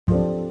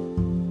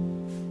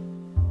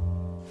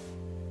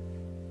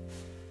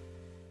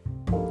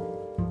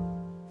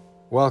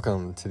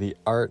Welcome to the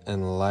Art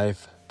and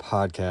Life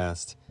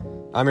podcast.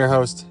 I'm your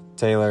host,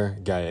 Taylor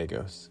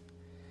Gallegos.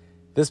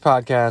 This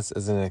podcast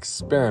is an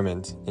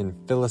experiment in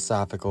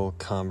philosophical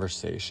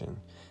conversation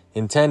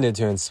intended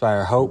to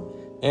inspire hope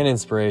and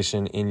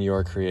inspiration in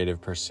your creative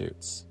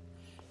pursuits.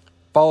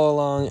 Follow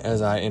along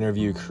as I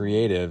interview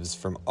creatives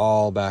from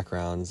all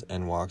backgrounds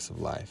and walks of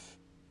life.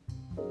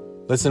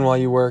 Listen while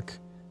you work,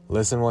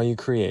 listen while you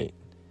create,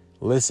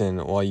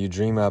 listen while you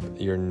dream up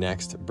your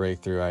next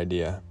breakthrough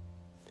idea.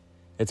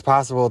 It's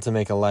possible to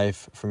make a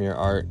life from your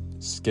art,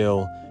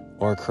 skill,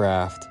 or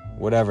craft,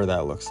 whatever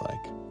that looks like.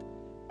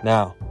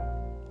 Now,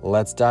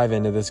 let's dive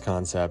into this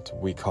concept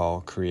we call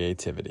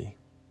creativity.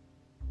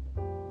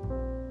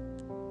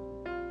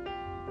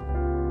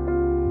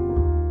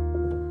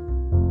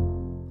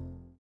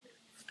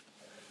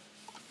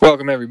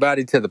 Welcome,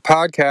 everybody, to the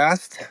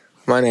podcast.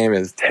 My name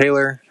is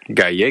Taylor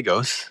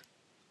Gallegos.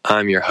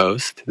 I'm your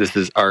host. This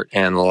is Art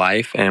and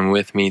Life, and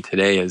with me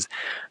today is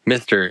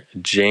Mr.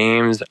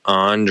 James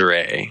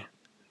Andre,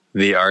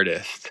 the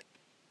artist,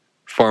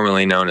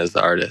 formerly known as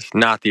the artist,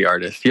 not the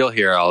artist. You'll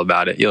hear all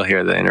about it. You'll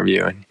hear the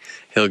interview, and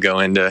he'll go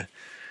into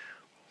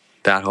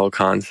that whole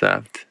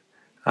concept.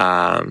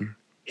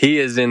 He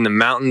is in the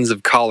mountains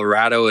of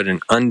Colorado at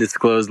an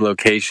undisclosed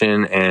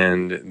location,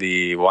 and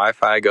the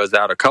Wi-Fi goes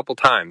out a couple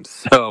times.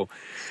 So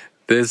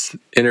this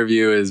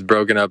interview is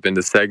broken up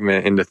into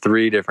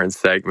three different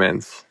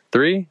segments.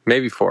 Three?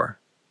 Maybe four.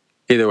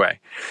 Either way.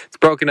 It's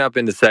broken up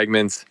into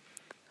segments.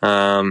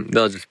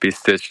 They'll just be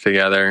stitched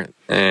together,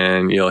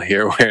 and you'll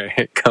hear where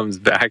it comes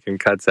back and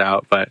cuts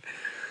out. But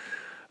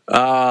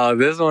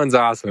this one's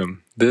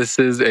awesome. This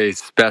is a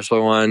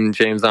special one.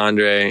 James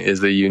Andre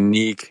is a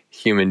unique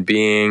human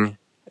being,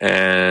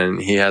 and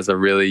he has a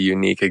really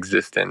unique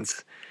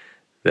existence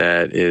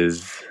that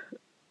is,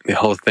 the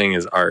whole thing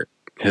is art.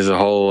 His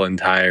whole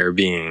entire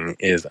being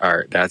is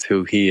art. That's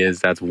who he is.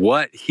 That's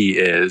what he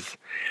is.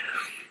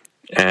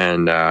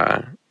 And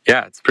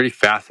yeah, it's pretty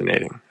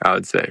fascinating, I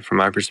would say, from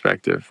my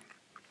perspective.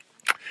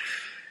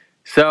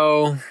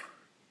 So,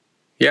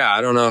 yeah,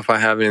 I don't know if I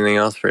have anything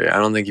else for you. I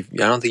don't think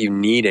you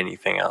need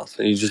anything else.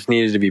 You just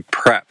needed to be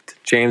prepped.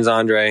 James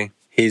Andre,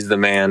 he's the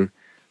man.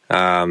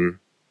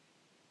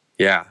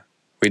 Yeah,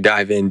 we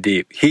dive in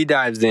deep. He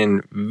dives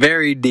in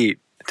very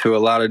deep to a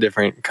lot of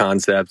different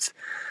concepts.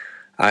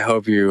 I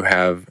hope you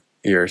have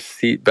your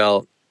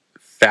seatbelt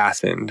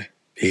fastened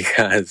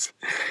because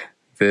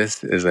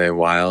this is a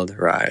wild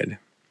ride.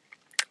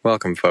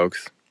 Welcome,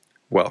 folks.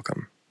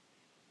 Welcome.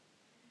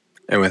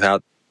 And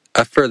without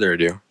further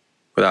ado,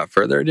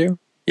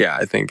 yeah,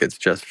 I think it's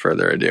just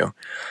further ado,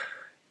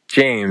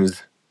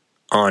 James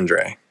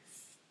Andre.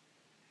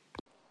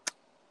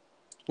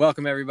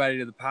 Welcome, everybody,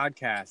 to the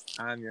podcast.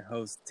 I'm your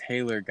host,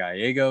 Taylor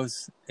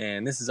Gallegos,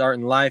 and this is Art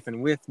and Life,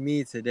 and with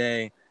me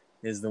today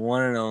is the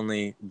one and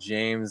only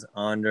James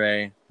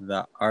Andre,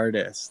 the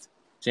artist.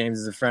 James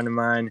is a friend of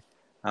mine.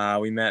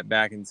 We met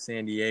back in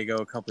San Diego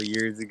a couple of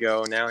years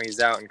ago. Now he's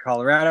out in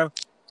Colorado.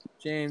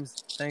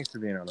 James, thanks for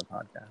being on the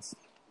podcast.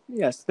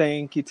 Yes,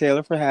 thank you,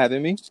 Taylor, for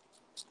having me.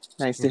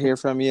 Nice to hear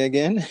from you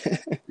again.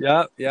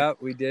 Yep.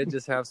 We did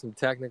just have some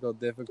technical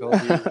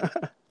difficulties,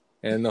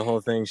 and the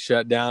whole thing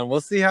shut down. We'll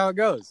see how it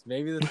goes.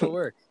 Maybe this will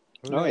work.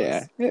 Oh,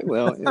 yeah, it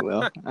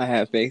will. I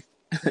have faith.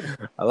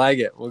 I like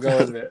it. We'll go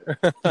with it.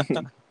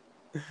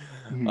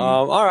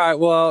 All right.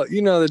 Well,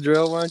 you know the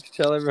drill. Why don't you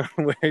tell everyone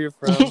where you're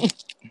from,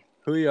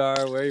 who you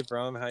are, where you're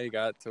from, how you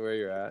got to where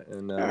you're at,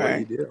 and what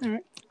you do. All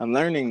right. I'm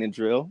learning the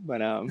drill,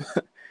 but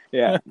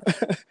yeah.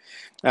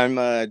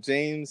 I'm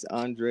James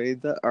Andre,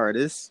 the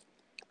artist.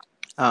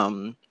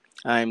 I'm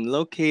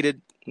located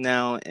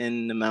now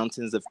in the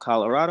mountains of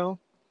Colorado.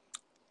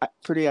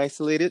 Pretty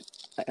isolated.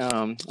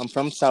 I'm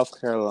from South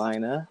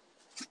Carolina,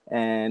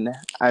 and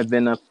I've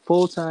been a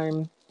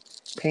full-time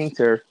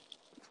painter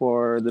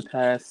for the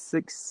past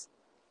 6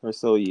 or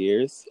so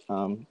years,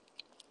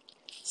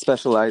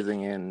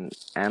 specializing in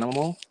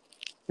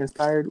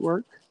animal-inspired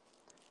work.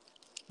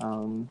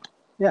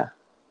 Yeah.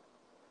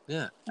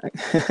 Yeah.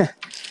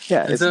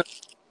 So,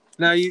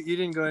 now you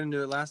didn't go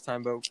into it last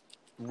time, but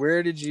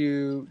where did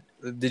you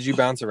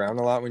bounce around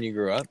a lot when you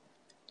grew up?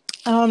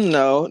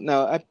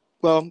 No.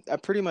 I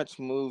pretty much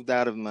moved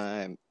out of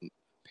my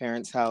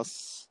parents'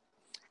 house.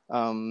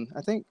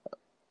 I think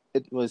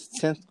it was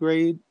 10th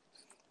grade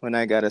when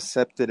I got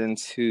accepted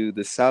into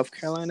the South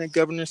Carolina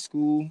Governor's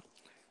School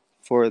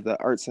for the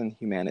Arts and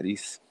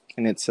Humanities.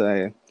 And it's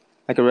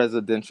like a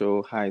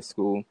residential high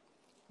school.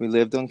 We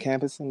lived on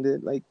campus and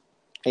did like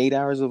 8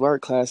 hours of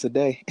art class a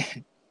day.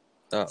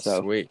 Oh,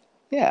 so, sweet.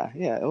 Yeah,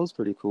 it was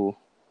pretty cool.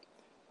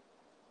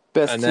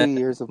 Best 2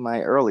 years of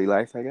my early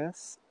life, I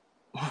guess.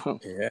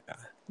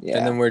 Yeah.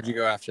 And then where'd you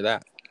go after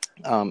that?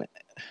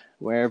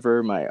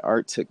 Wherever my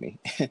art took me.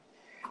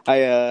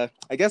 I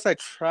guess I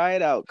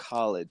tried out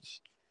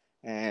college,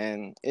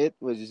 and it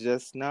was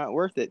just not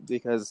worth it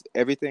because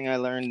everything I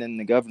learned in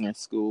the governor's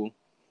school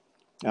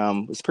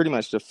was pretty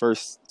much the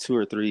first 2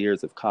 or 3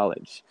 years of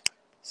college.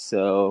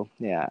 So,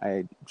 yeah,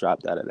 I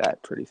dropped out of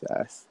that pretty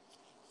fast.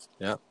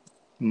 Yeah.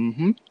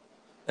 And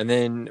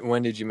then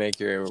when did you make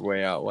your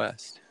way out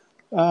west?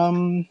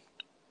 Um,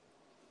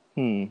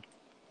 hmm.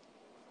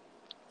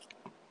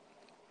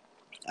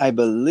 I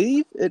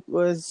believe it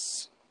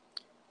was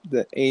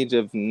the age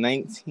of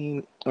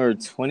 19 or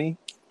 20.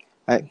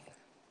 I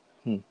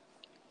hmm.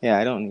 Yeah,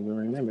 I don't even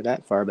remember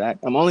that far back.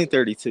 I'm only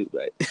 32,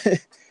 but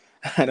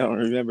I don't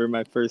remember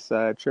my first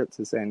trip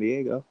to San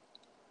Diego.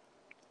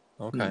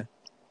 Hmm. Okay.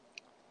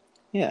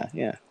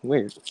 Yeah,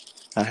 weird.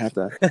 I have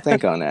to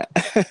think on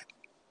that.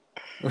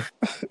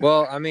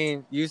 Well, I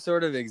mean, you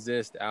sort of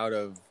exist out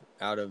of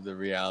the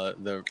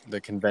reality,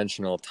 the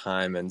conventional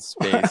time and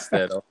space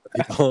that a lot of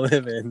people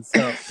live in.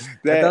 So that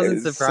That doesn't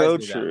is surprise so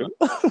me that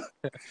true.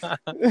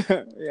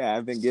 much. Yeah,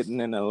 I've been getting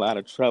in a lot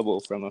of trouble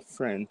from a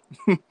friend.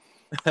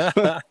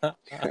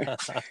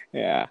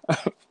 Yeah,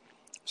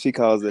 she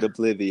calls it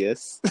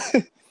oblivious.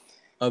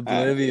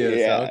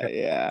 Oblivious. Yeah,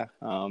 Okay.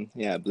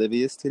 yeah,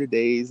 oblivious to the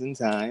days and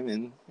time,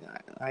 and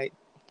I,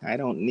 I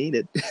don't need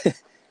it. I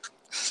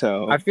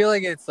So feel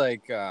like it's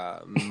like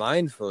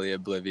mindfully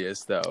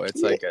oblivious though. yeah,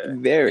 It's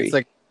very.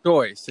 like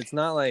choice. It's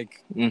not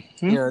like Hmm.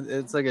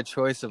 it's like a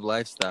choice of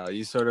lifestyle.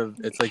 You sort of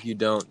it's like you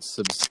don't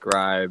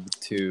subscribe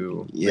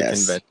to the Yes,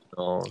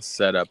 conventional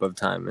setup of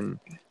time and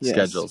yes,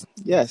 schedules.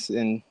 yes,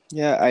 and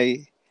yeah,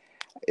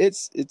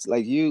 it's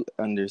like you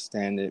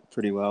understand it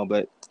pretty well,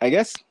 but I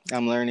guess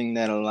I'm learning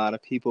that a lot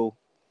of people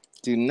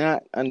do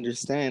not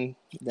understand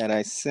that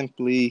I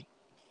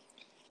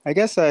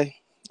guess I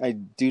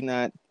do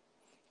not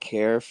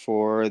care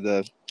for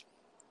the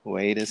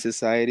way the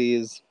society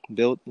is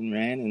built and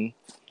ran, and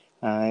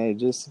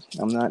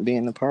I'm not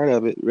being a part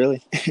of it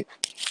really.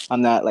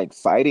 I'm not like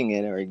fighting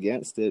it or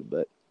against it,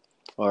 but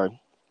or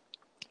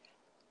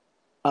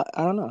I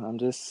don't know. I'm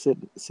just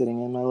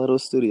sitting in my little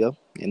studio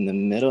in the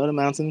middle of the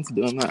mountains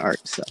doing my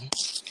art. So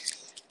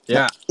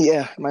Yeah.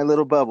 yeah, my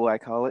little bubble, I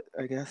call it,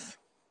 I guess.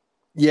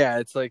 Yeah,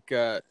 it's like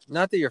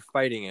not that you're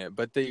fighting it,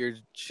 but that you're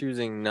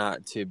choosing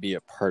not to be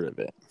a part of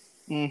it.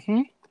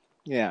 Mm-hmm.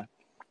 Yeah,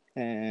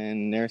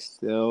 and they're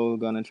still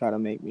gonna try to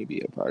make me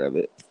be a part of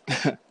it.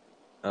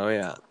 Oh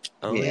yeah.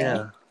 Oh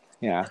Yeah,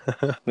 yeah.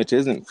 yeah, which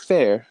isn't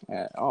fair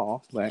at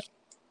all, but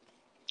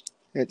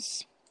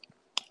it's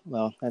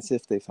well, that's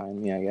if they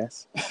find me, I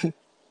guess.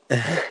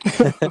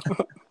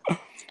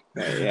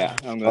 But yeah,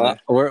 I'm Well,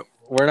 gonna.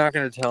 we're not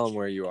going to tell them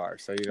where you are,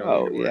 so you don't need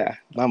Oh to worry. yeah,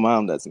 my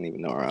mom doesn't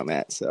even know where I'm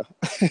at, so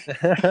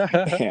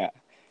yeah,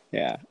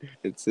 yeah,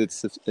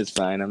 it's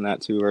fine. I'm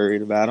not too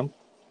worried about them.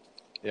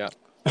 Yeah.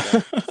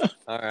 Yeah.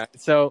 All right.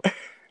 So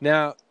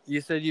now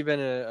you said you've been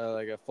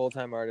like a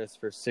full-time artist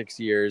for 6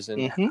 years,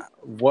 and Hmm.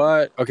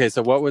 what? Okay,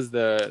 so what was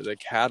the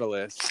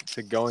catalyst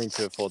to going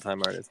to a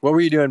full-time artist? What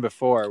were you doing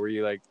before? Were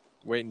you like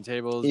waiting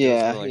tables, doing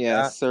Yeah, something like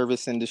yeah, that?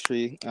 service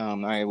industry.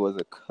 I was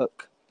a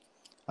cook.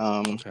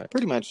 Okay.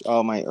 Pretty much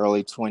all my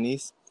early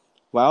 20s,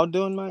 while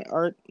doing my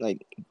art,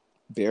 like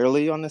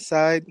barely on the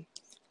side.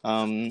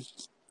 Um,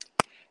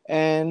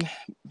 and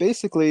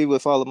basically,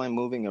 with all of my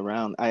moving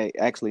around, I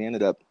actually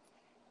ended up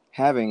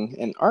having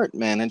an art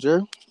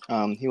manager.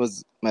 He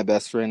was my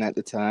best friend at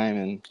the time,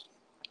 and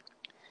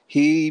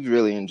he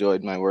really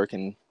enjoyed my work,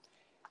 and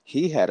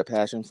he had a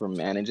passion for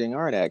managing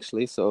art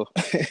actually, so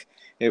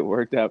it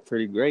worked out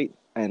pretty great.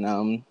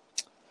 And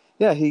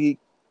yeah, he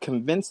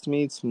convinced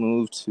me to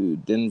move to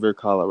Denver,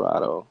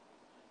 Colorado,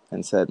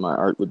 and said my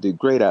art would do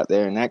great out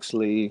there. And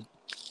actually,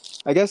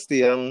 I guess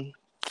the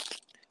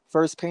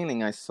first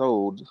painting I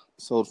sold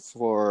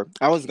for,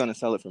 I was gonna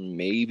sell it for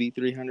maybe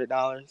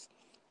 $300.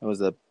 It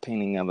was a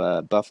painting of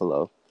a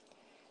buffalo,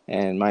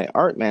 and my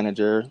art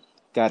manager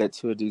got it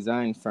to a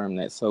design firm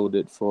that sold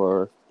it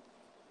for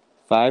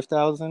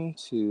 5,000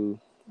 to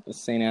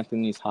St.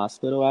 Anthony's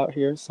Hospital out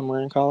here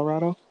somewhere in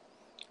Colorado.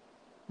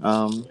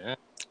 Um, Yeah.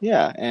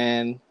 yeah,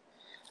 and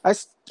I,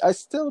 I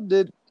still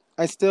did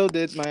I still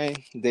did my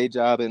day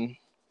job, and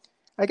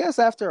I guess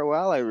after a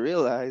while I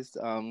realized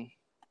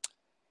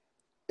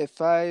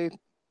if I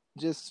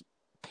just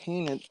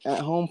painted at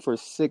home for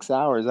 6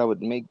 hours, I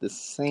would make the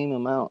same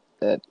amount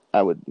that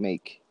I would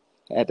make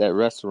at that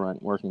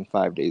restaurant working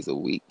 5 days a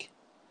week.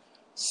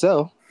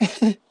 So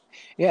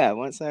yeah,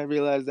 once I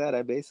realized that,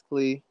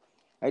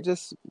 I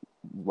just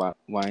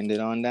winded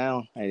on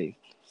down. I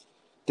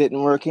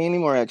didn't work any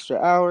more extra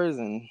hours,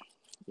 and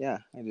yeah,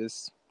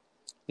 it's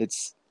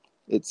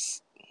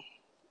it's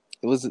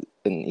it was an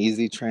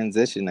easy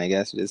transition, I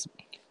guess. Just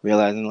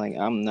realizing like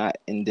I'm not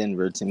in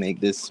Denver to make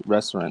this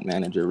restaurant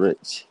manager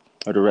rich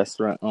or the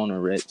restaurant owner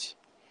rich.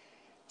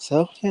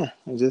 So yeah,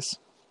 I just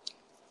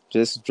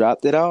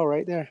dropped it all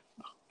right there,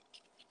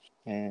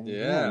 and yeah,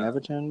 Yeah. never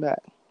turned back.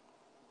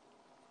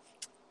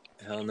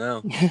 Hell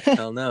no.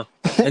 Hell no.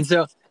 And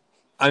so,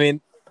 I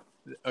mean,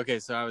 okay,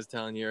 so I was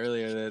telling you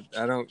earlier that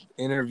I don't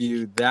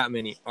interview that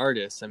many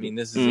artists. I mean,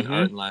 this is an Mhm.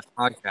 art and life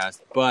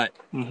podcast, but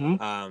Mhm.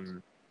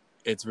 um,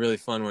 it's really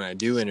fun when I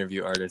do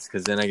interview artists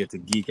because then I get to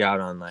geek out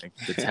on like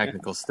the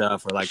technical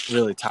stuff or like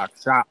really talk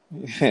shop.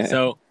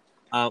 So,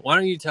 why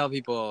don't you tell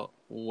people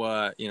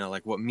what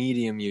like what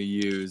medium you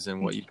use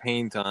and what you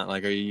paint on?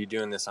 Like, are you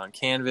doing this on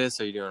canvas?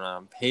 Are you doing it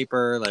on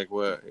paper? Like,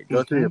 what?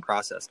 Go through your Mhm.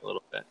 process a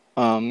little bit.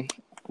 Um.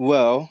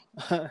 Well.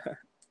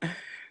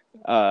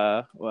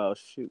 Well.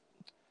 Shoot.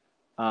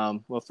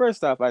 Well,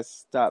 first off, I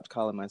stopped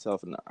calling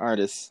myself an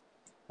artist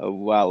a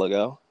while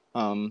ago,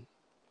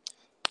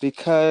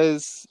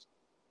 because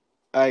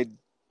I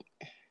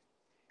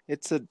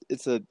it's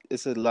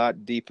a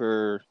lot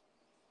deeper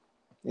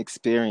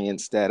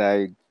experience that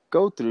I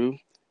go through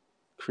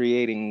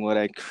creating what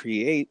I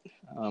create.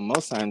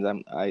 Most times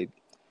I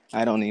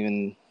don't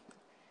even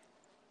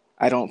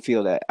I don't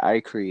feel that I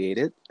create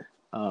it.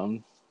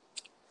 Um,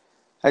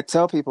 I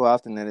tell people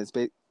often that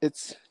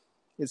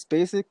it's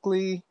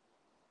basically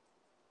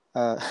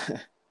uh,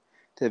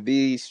 to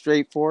be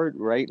straightforward.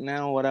 Right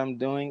now, what I'm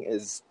doing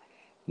is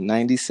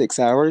 96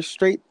 hours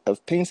straight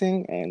of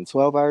painting and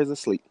 12 hours of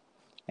sleep,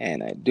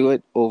 and I do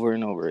it over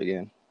and over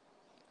again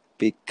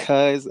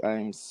because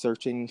I'm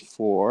searching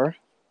for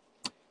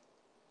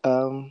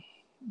um,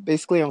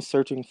 basically I'm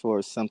searching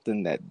for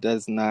something that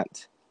does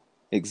not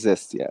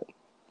exist yet.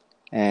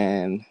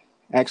 And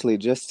actually,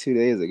 just 2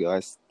 days ago, I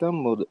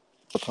stumbled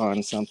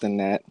upon something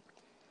that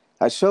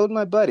I showed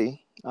my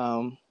buddy,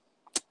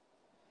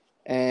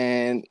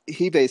 and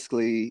he's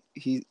been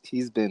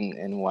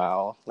in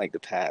WoW like the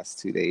past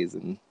 2 days,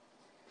 and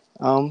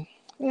um,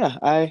 yeah,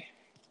 I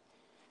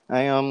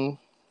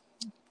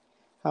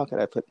how could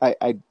I put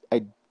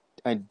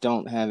I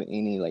don't have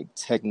any like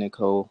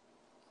technical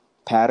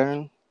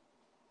pattern.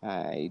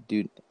 I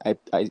do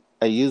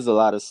I use a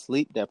lot of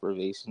sleep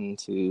deprivation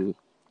to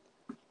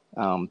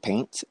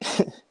paint.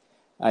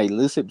 I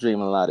lucid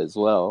dream a lot as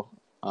well,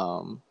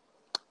 um,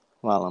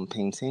 while I'm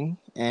painting.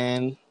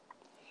 And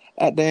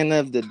at the end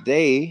of the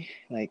day,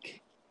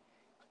 like,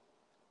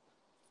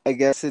 I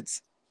guess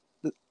it's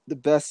the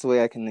best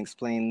way I can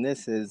explain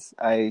this is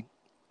I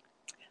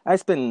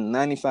spend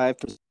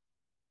 95%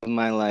 of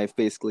my life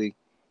basically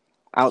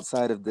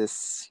outside of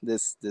this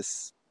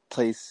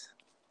place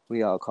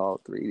we all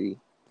call 3D.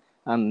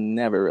 I'm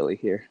never really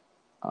here.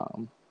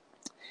 Um,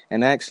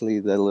 and actually,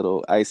 the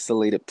little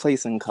isolated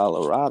place in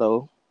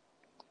Colorado,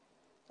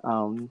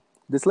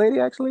 this lady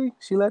actually,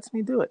 she lets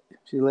me do it.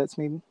 She lets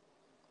me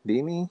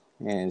be me,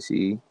 and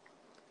she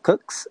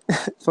cooks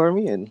for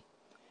me, and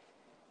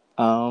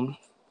um,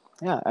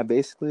 yeah,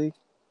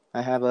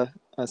 I have a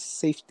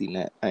safety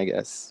net, I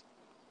guess,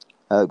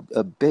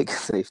 a big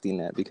safety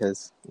net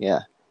because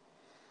yeah,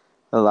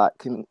 a lot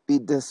can be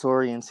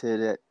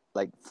disoriented at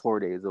like 4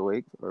 days a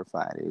week or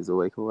 5 days a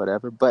week or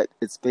whatever, but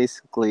it's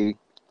basically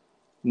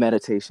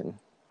meditation.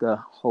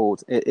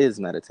 It is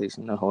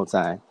meditation the whole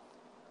time.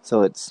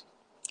 So it's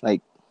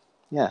like,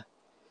 yeah,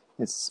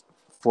 it's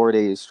 4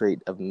 days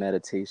straight of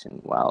meditation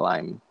while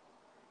I'm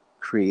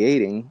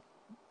creating,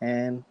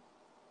 and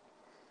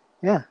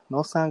yeah,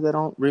 most times I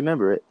don't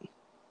remember it,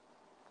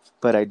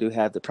 but I do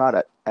have the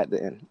product at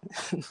the end.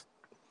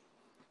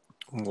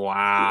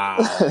 Wow.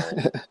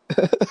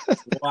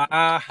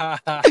 Wow.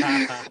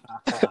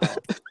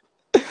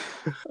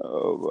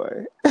 Oh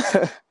boy.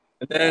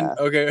 And then, Yeah.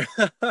 okay.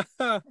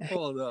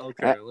 Hold on.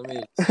 Okay, let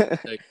me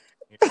just take.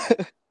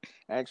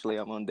 Actually,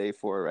 I'm on day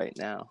 4 right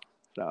now.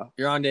 So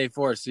You're on day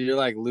 4, so you're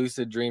like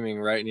lucid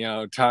dreaming right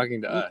now,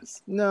 talking to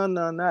us. no,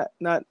 no, not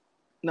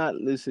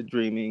lucid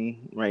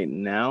dreaming right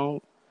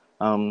now.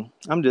 I'm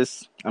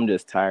just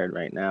tired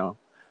right now.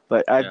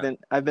 But Yeah.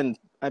 I've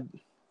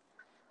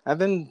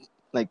been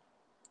like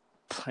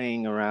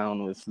playing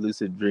around with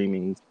lucid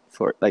dreaming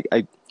for like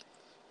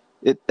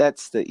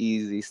that's the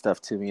easy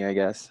stuff to me, I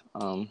guess.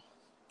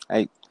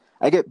 I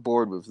I get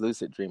bored with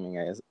lucid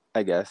dreaming,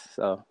 I guess.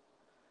 So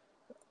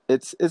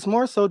it's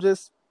more so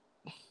just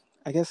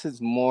I guess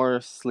it's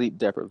more sleep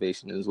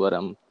deprivation is what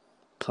I'm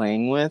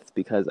playing with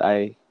because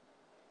I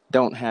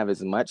don't have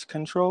as much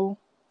control.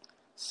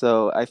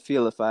 So I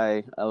feel if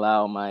I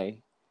allow my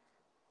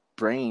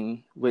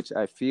brain, which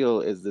I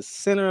feel is the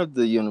center of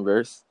the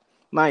universe,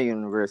 my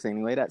universe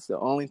anyway, that's the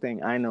only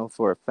thing I know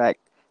for a fact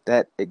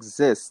that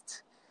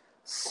exists.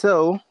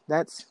 So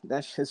that's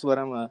just what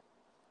I'm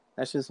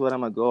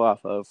gonna go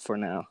off of for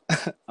now.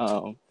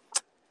 um,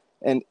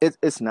 and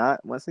it's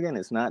not once again,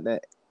 it's not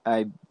that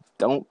I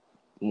don't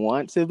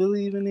want to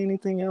believe in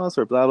anything else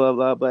or blah blah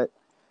blah, but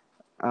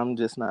I'm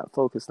just not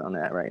focused on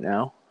that right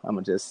now. I'll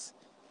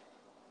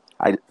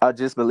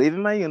just believe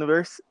in my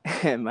universe,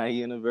 and my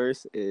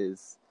universe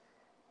is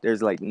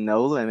there's like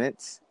no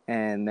limits,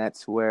 and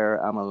that's where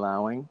I'm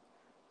allowing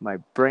my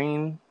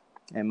brain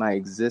and my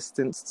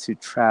existence to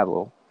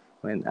travel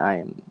when I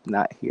am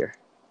not here.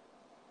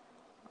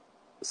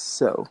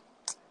 So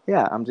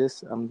yeah,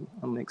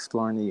 I'm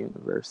exploring the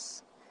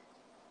universe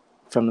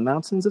from the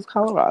mountains of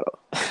Colorado.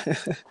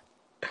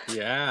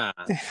 Yeah.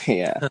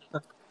 Yeah,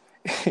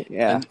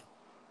 yeah. And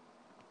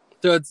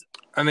so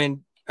I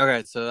mean,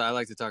 okay, so I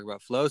like to talk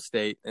about flow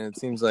state, and it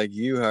seems like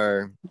you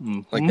are,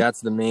 like, Mm-hmm.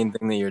 that's the main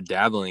thing that you're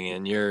dabbling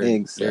in. You're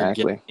getting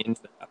Exactly.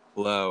 into that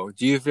flow.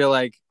 Do you feel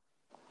like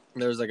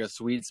there's like a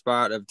sweet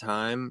spot of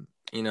time?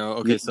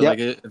 Okay, so like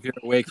Yep. if you're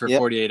awake for Yep.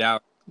 48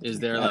 hours, is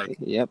there like,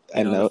 Yep.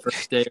 I the know.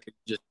 first day you're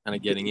just kind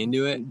of getting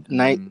into it, and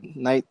Night then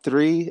night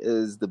 3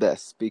 is the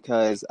best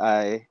because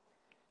I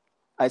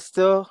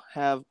still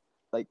have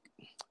like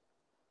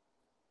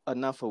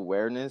enough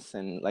awareness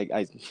and like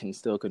I can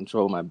still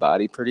control my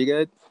body pretty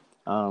good.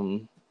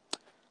 Um,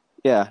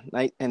 yeah,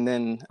 and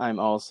then I'm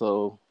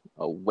also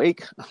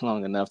awake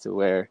long enough to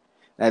where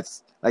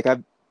that's like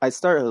I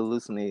start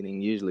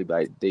hallucinating usually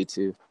by day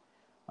two,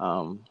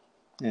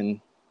 and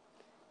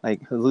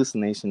like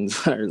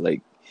hallucinations are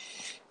like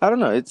I don't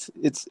know. It's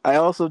I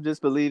also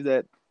just believe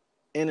that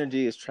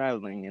energy is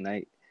traveling, and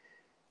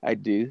I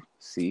do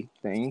see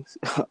things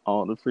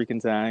all the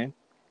freaking time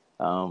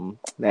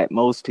that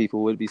most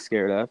people would be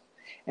scared of,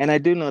 and I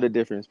do know the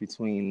difference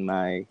between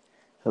my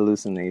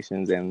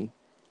hallucinations and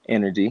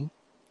energy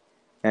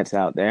that's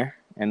out there.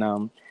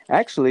 And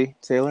actually,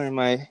 Taylor and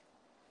my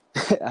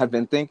I've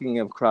been thinking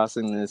of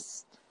crossing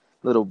this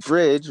little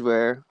bridge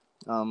where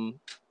um,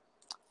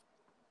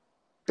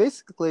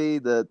 basically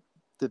the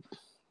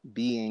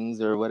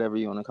beings or whatever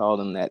you want to call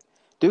them that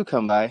do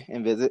come by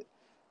and visit.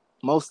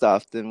 Most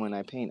often when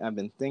I paint, I've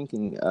been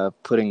thinking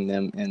of putting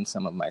them in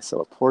some of my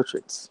self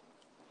portraits,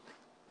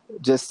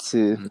 just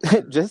to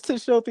Mhm. just to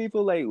show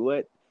people like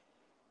what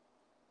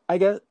I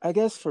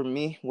guess for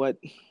me what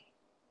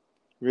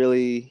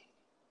really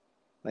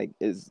like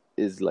is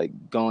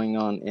like going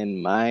on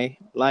in my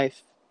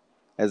life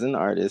as an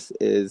artist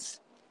is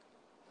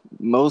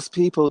most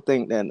people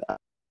think that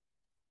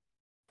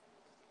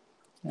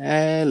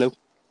hello.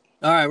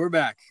 All right, we're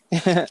back.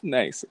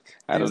 Nice.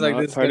 I Seems don't like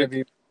know this what is part gonna of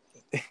be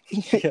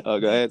yeah, oh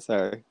go ahead,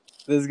 sorry.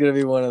 this is gonna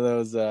be one of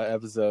those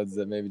episodes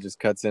that maybe just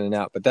cuts in and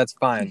out, but that's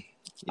fine.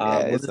 Yeah,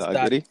 We'll it's just all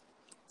dive. goody.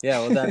 Yeah,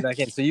 we'll dive back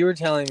in. So you were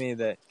telling me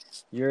that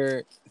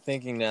you're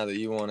thinking now that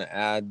you want to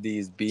add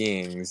these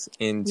beings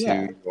Yeah.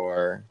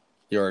 into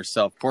your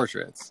self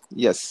portraits.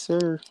 Yes,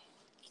 sir.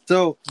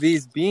 So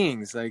these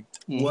beings, like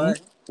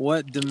Mm-hmm.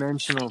 what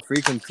dimensional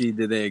frequency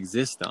do they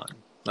exist on?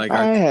 Like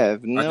I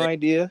have are no they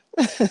idea.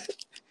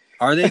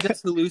 are they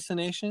just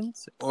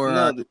hallucinations, or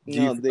No, do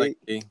you no, feel like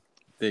they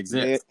they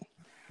exist?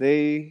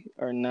 they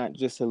are not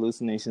just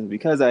hallucinations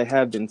because I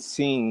have been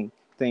seeing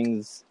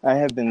things.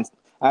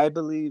 I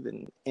believe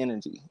in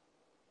energy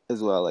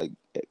as well. Like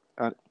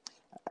I,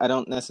 I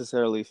don't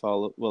necessarily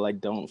follow. Well, I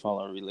don't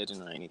follow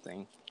religion or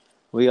anything.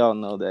 We all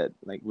know that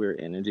like we're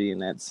energy,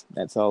 and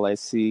that's all I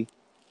see.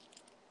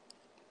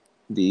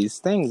 These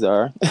things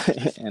are,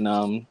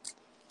 and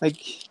like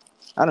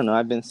I don't know.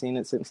 I've been seeing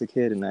it since a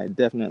kid, and I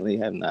definitely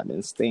have not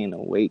been staying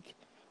awake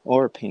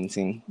or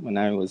painting when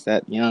I was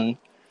that young.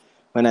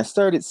 When I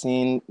started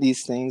seeing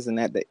these things, and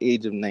at the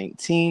age of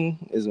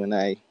 19 is when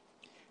I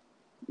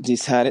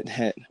decided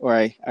that, or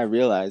I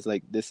realized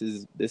like this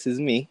is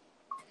me.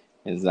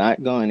 It's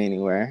not going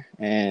anywhere,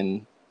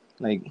 and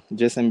like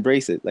just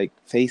embrace it, like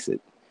face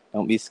it.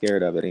 Don't be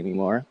scared of it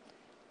anymore.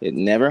 It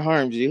never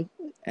harms you,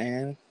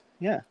 and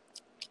yeah,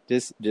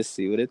 just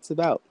see what it's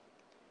about.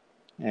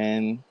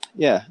 And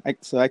yeah,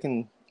 so I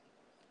can.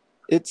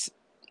 It's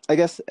I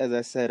guess as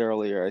I said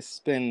earlier, I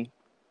spend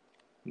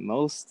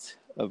most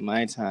of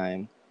my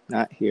time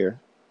not here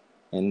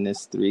in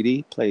this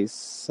 3D place,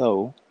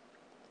 so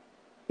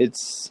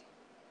it's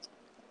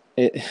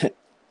it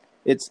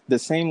it's the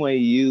same way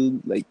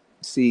you like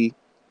see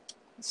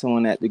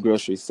someone at the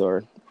grocery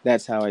store.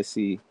 That's how I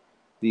see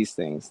these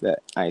things that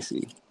I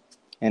see,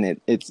 and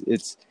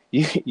it's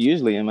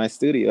usually in my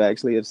studio.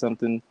 Actually, if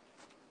someone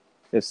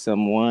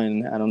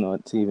I don't know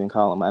what to even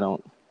call them. I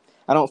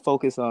don't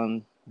focus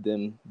on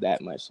them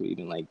that much to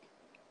even like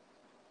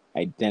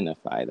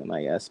identify them.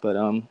 I guess,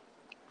 but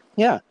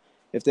yeah.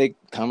 If they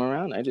come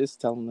around, I just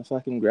tell them to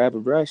fucking grab a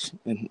brush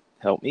and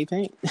help me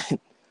paint.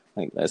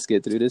 Like, let's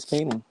get through this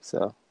painting.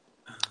 So,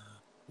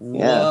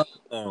 yeah.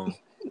 Whoa.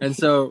 And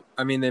so,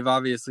 I mean, they've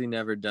obviously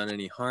never done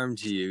any harm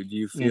to you.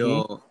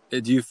 Mm-hmm.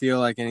 Do you feel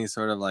like any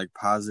sort of like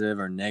positive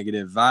or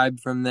negative vibe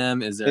from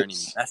them? Is there any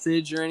It's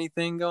message or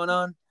anything going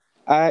on?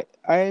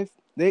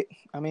 they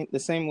I mean the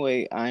same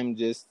way I'm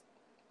just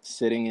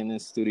sitting in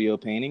this studio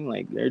painting,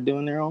 like they're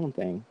doing their own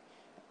thing.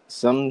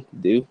 Some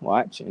do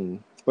watch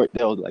and or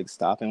they'll like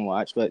stop and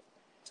watch, but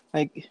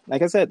like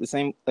I said, the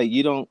same like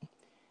you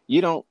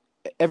don't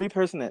every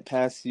person that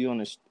passes you on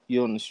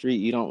the street,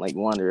 you don't like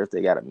wonder if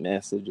they got a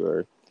message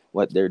or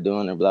what they're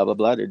doing or blah blah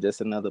blah. They're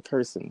just another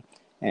person,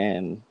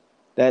 and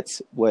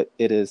that's what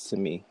it is to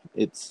me.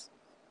 It's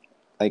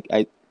like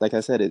I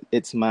said,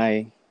 it's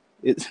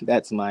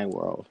that's my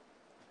world.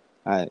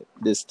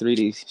 This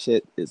 3D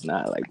shit is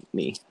not like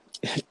me.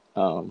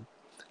 Um,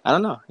 I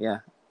don't know. Yeah,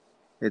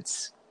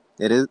 it's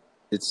it is.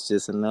 It's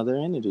just another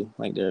energy.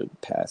 Like they're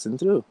passing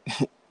through.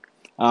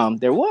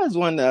 There was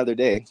one the other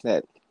day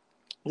that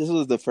this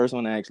was the first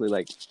one I actually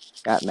like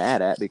got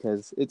mad at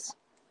because it's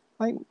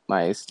like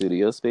my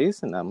studio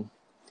space, and I'm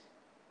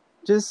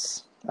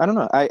just I don't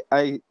know.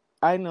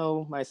 I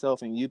know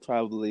myself, and you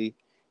probably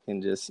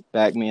can just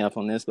back me up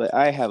on this, but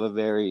I have a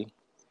very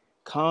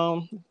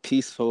calm,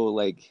 peaceful,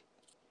 like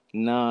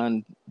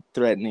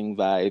non-threatening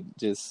vibe.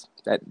 Just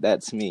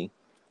that's me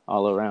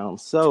all around.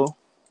 So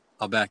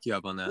I'll back you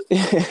up on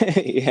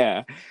that.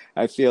 yeah,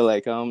 I feel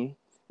like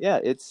yeah,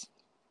 it's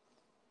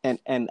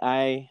and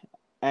I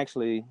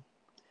actually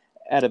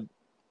at a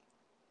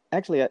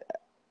actually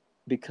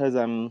because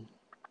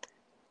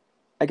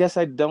I guess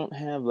I don't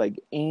have like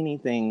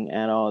anything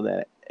at all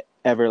that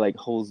ever like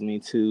holds me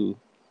to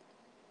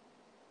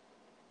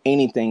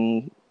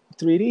anything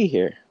 3D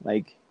here.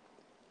 Like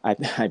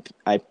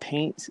I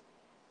paint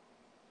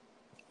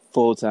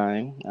full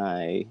time.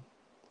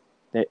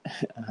 That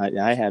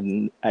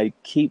I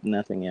keep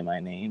nothing in my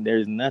name.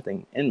 There's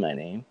nothing in my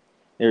name.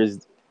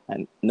 There's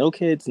no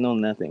kids, no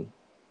nothing.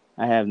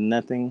 I have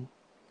nothing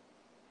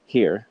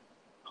here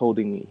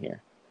holding me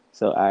here.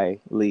 So I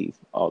leave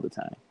all the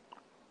time.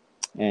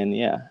 And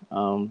yeah,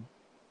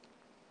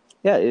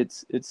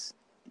 it's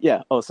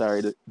yeah. Oh,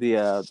 sorry.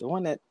 The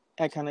one that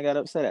I kind of got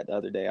upset at the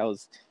other day. I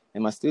was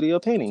in my studio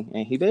painting,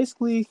 and he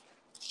basically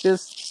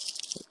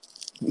just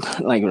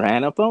like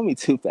ran up on me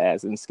too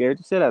fast and scared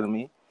the shit out of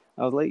me.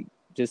 I was like,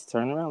 just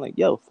turn around, like,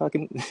 yo,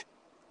 fucking,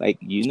 like,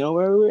 you know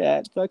where we're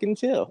at, fucking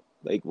chill,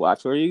 like,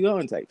 watch where you're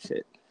going, type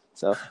shit.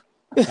 So,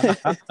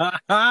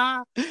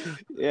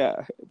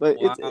 yeah, but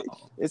Wow.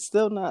 it's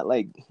still not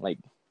like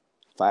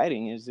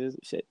fighting. It's just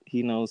shit.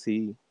 He knows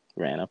he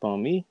ran up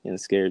on me and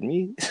scared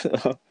me.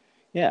 So,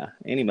 yeah,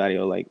 anybody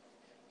will like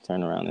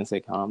turn around and say,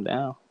 calm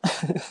down.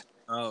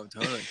 Oh,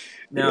 totally.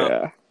 Now,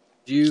 Yeah.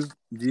 do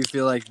you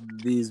feel like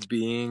these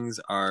beings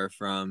are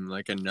from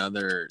like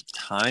another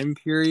time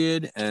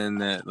period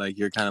and that like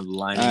you're kind of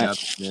lining I up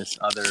in this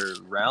other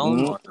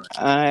realm or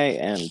I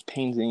am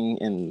painting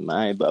in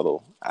my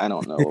bubble. I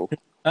don't know.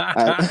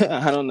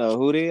 I I don't know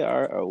who they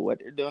are or what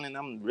they're doing, and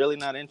I'm really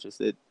not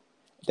interested.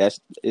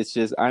 It's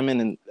just I'm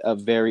in a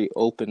very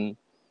open.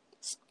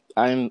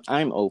 I'm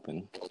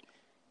open,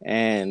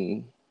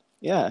 and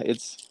yeah,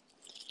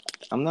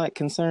 I'm not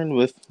concerned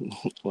with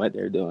what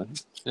they're doing.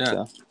 yeah.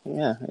 So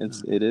yeah,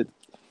 it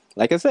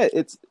like I said,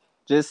 it's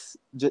just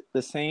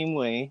the same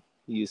way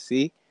you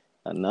see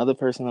another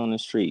person on the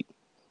street.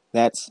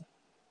 That's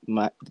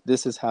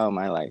this is how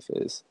my life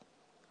is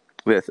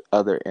with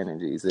other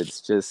energies.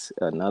 It's just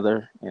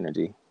another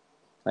energy.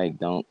 Like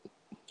don't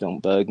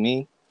bug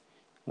me.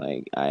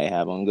 Like I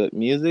have on good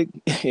music.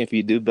 If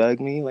you do bug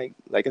me,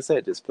 like I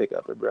said, just pick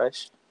up a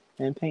brush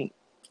and paint.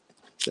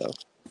 So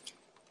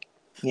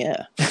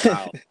yeah.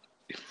 Wow.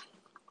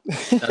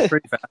 That's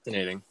pretty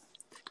fascinating.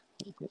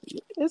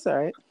 It's all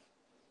right.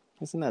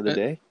 It's another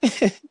day.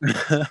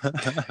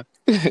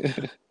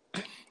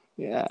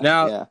 Yeah,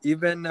 Now, yeah.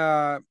 you've done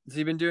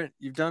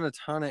a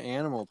ton of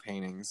animal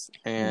paintings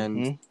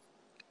and Hmm.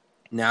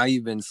 now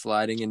you've been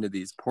sliding into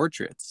these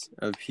portraits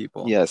of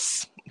people.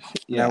 Yes.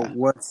 Now, Yeah.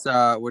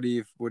 what are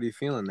you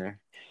feeling there?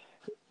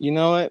 You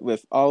know what?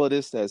 With all of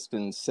this that's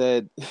been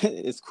said,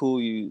 it's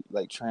cool you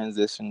like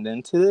transitioned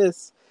into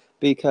this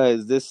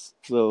because this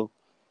will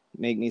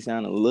make me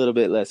sound a little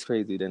bit less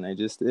crazy than I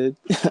just did.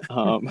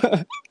 um,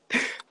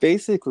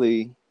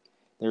 Basically,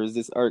 there was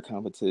this art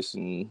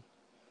competition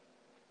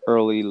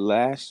early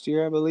last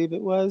year, I believe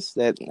it was,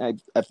 that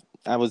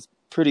I was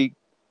pretty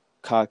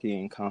cocky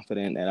and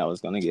confident that I was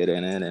going to get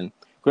in it. And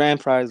grand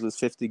prize was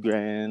 50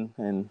 grand,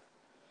 and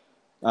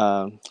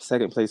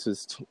second place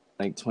was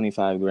like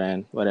 25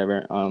 grand,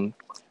 whatever.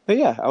 But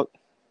yeah,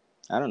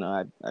 I don't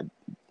know.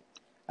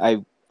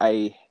 I,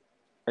 I,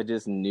 I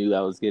just knew I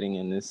was getting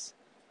in this.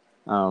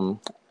 Um,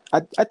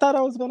 I thought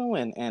I was gonna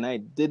win, and I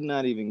did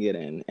not even get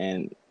in.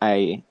 And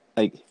I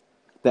like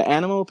the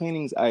animal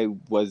paintings I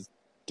was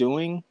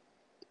doing.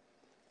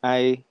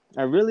 I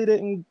really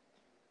didn't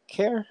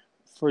care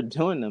for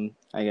doing them.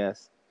 I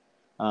guess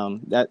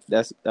that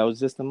was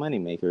just a money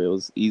maker. It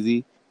was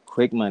easy,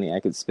 quick money.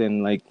 I could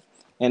spend like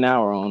an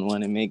hour on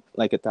one and make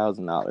like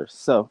 $1,000.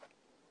 So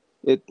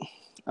it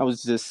I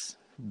was just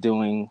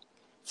doing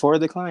for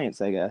the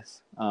clients, I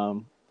guess.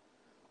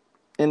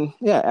 And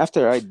yeah,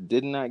 after I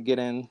did not get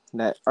in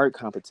that art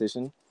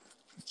competition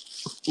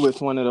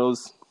with one of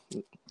those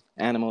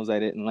animals I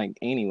didn't like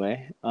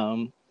anyway,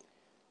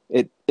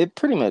 it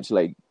pretty much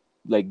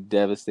like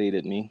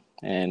devastated me.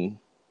 And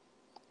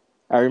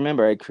I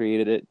remember I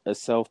created a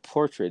self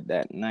portrait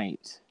that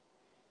night,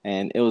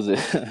 and it was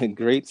a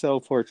great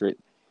self portrait.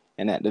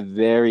 And at the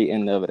very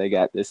end of it, I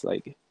got this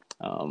like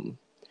um,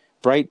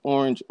 bright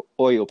orange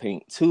oil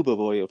paint, tube of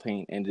oil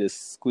paint, and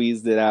just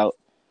squeezed it out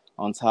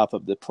on top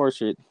of the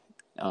portrait,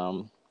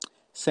 um,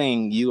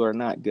 saying "You are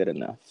not good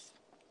enough."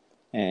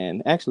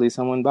 And actually,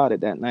 someone bought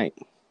it that night.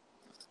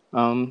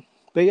 Um,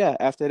 but yeah,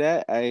 after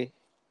that, I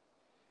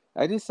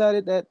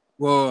decided that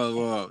Whoa, whoa,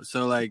 whoa.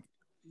 So like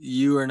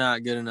you are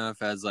not good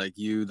enough as like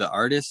you, the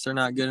artist, are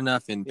not good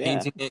enough in yeah,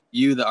 painting it.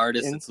 You, the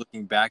artist and that's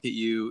looking back at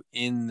you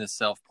in the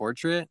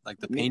self-portrait, like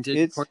the me, painted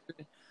it's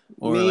portrait,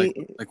 or like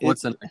me, like it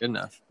what's not good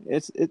enough?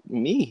 it's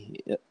me.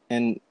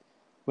 And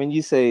when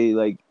you say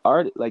like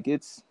art, like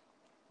it's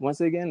once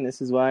again,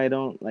 this is why I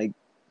don't like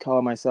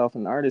call myself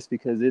an artist,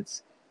 because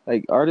it's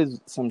like art is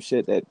some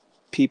shit that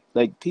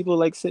people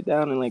like sit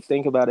down and like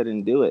think about it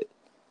and do it.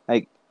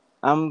 Like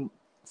I'm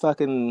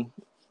fucking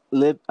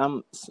live.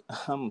 I'm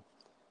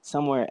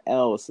somewhere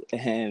else,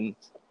 and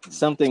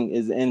something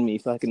is in me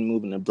fucking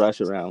moving the brush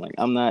around. Like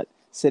I'm not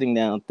sitting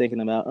down thinking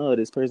about, oh,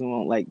 this person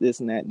won't like this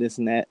and that, this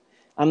and that.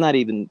 I'm not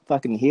even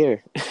fucking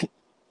here.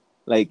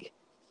 Like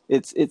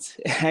it's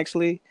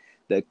actually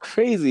the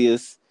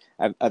craziest.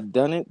 I've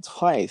done it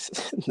twice.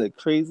 The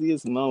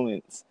craziest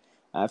moments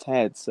I've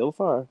had so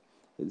far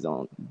is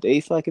on day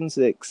fucking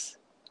 6.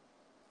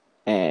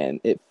 and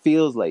it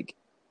feels like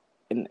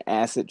an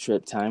acid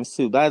trip times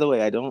two. By the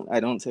way, I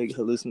don't take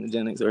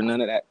hallucinogenics or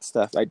none of that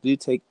stuff. I do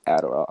take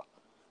Adderall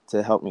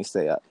to help me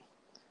stay up.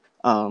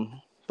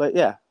 But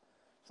yeah,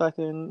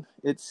 fucking,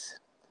 it's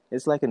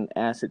like an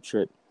acid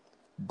trip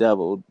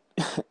doubled,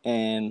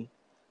 and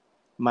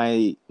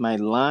my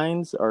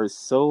lines are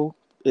so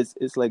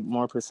it's like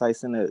more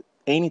precise than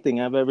anything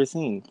I've ever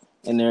seen,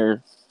 and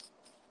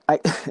I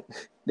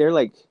they're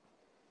like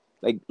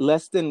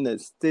less than the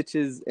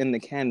stitches in the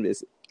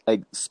canvas,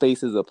 like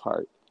spaces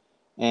apart.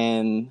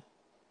 And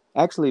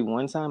actually,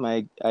 one time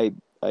I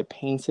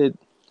painted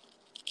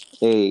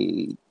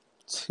a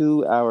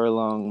 2 hour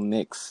long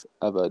mix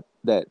of a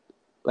that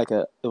like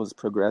a it was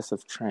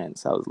progressive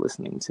trance I was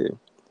listening to,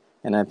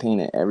 and I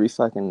painted every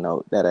fucking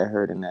note that I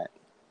heard in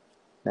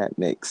that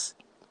mix.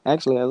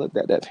 Actually, I looked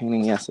at that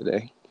painting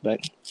yesterday, but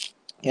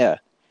yeah,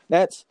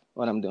 that's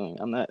what I'm doing.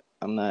 I'm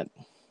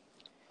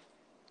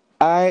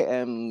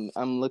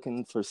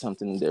looking for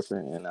something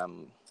different,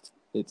 and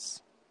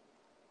it's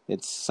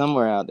it's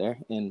somewhere out there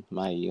in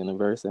my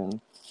universe,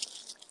 and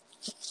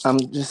I'm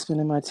just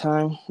spending my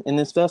time in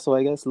this vessel,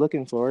 I guess,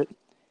 looking for it.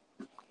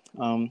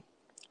 Um,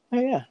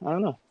 yeah, I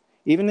don't know.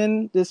 Even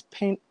in this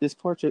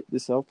portrait,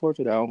 this self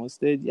portrait I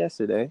almost did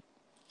yesterday.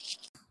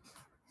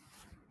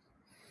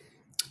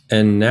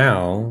 And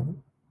now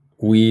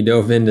we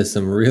dove into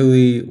some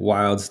really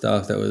wild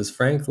stuff that was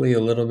frankly a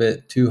little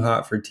bit too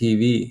hot for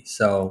TV.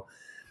 So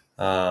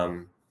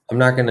I'm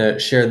not going to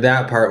share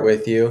that part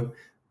with you,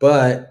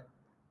 but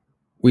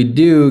we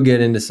do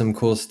get into some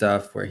cool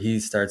stuff where he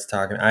starts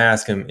talking. I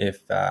ask him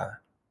if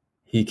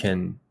he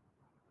can,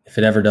 if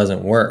it ever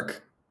doesn't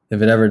work,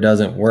 if it ever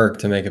doesn't work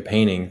to make a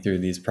painting through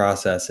these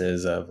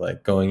processes of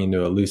like going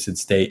into a lucid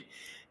state.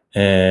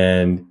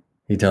 And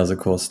he tells a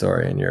cool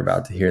story, and you're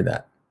about to hear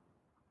that.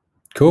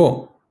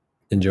 Cool.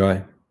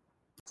 Enjoy.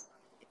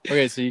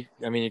 Okay, so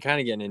you're kind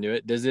of getting into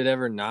it. Does it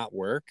ever not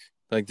work?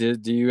 Like, do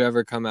you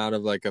ever come out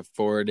of like a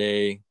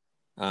 4-day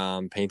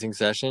painting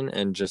session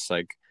and just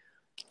like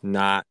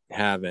not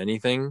have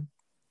anything?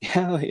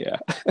 Hell yeah.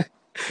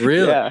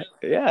 Really?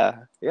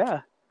 Yeah.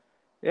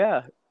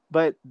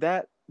 But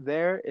that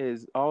there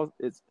is all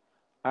it's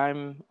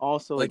I'm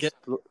also Like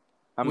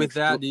I'm with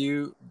that, do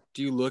you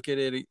look at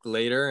it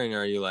later and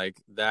are you like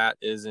that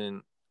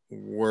isn't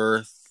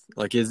worth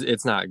like is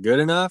it's not good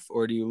enough,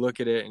 or do you look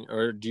at it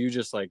or do you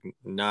just like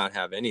not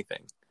have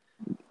anything?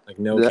 Like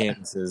no that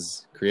canvas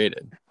is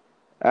created.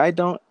 I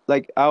don't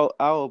like I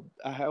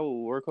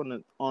will work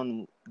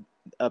on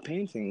a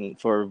painting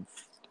for,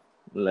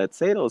 let's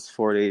say, those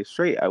 4 days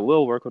straight. I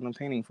will work on a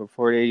painting for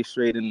 4 days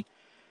straight, and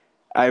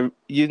I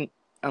you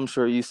I'm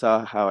sure you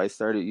saw how I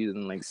started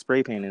using like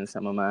spray painting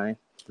some of mine.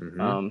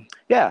 Mm-hmm.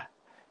 Yeah.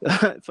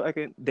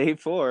 Fucking day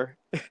four.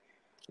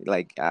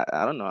 Like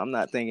I don't know. I'm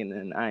not thinking,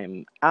 and I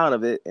am out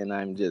of it, and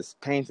I'm just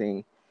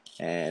painting,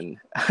 and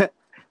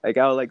like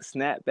I'll like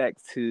snap back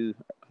to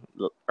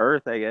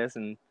Earth, I guess,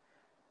 and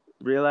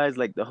realize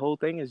like the whole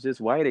thing is just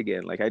white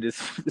again. Like I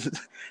just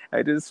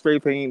I just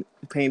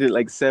painted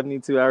like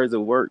 72 hours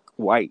of work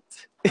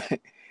white,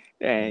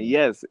 and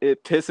yes,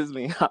 it pisses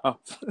me off.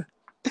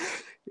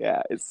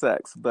 Yeah, it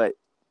sucks, but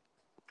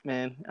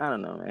man, I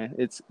don't know, man.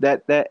 It's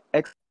that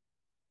extra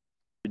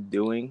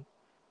doing.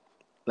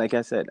 Like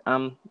I said,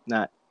 I'm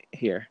not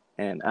here,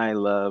 and I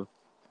love,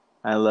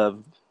 I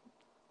love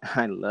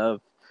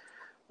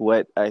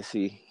what I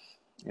see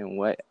and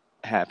what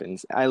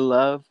happens. I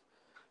love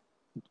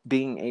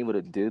being able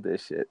to do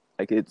this shit.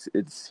 Like it's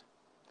it's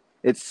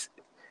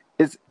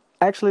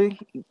actually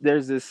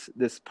there's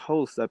this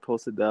post I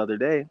posted the other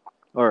day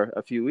or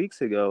a few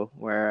weeks ago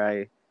where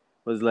I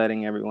was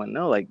letting everyone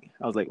know, like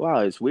I was like, wow,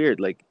 it's weird.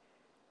 Like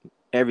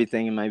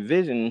everything in my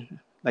vision,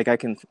 like I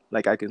can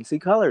see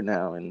color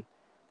now, and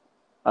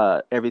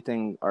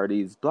everything are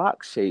these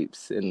block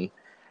shapes, and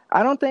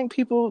I don't think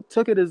people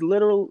took it as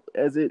literal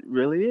as it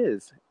really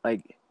is.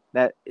 Like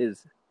that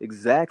is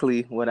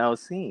exactly what I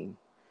was seeing.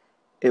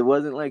 It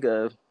wasn't like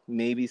a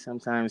maybe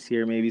sometimes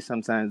here, maybe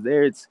sometimes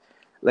there. It's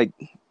like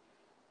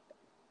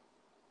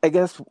I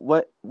guess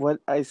what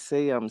I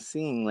say I'm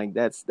seeing, like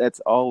that's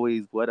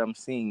always what I'm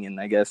seeing. And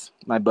I guess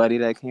my buddy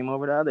that came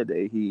over the other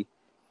day, he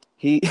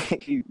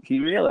he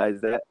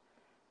realized that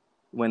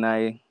when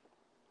I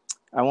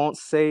won't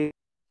say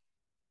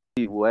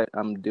what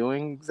I'm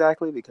doing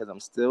exactly because I'm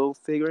still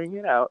figuring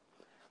it out.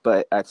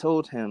 But I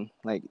told him,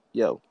 like,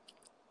 yo,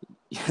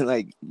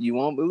 like you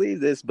won't believe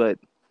this, but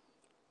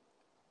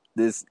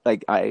this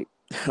like I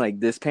like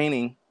this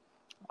painting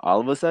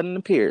all of a sudden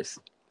appears,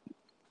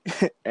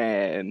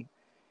 and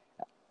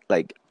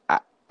like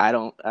I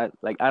don't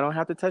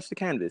have to touch the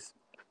canvas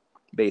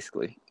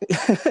basically.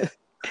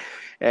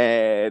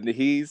 And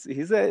he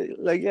said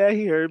like, yeah,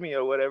 he heard me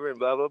or whatever and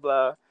blah blah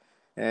blah,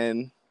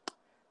 and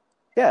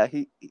yeah,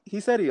 he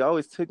said he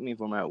always took me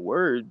for my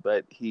word,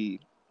 but he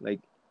like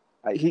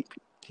I,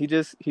 he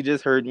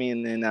just heard me,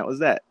 and then that was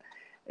that.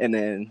 And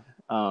then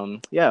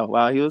yeah,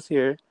 while he was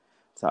here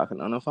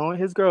talking on the phone with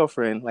his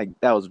girlfriend, like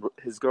that was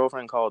his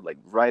girlfriend called like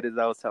right as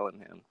I was telling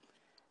him,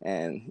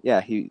 and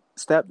yeah, he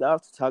stepped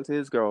out to talk to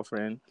his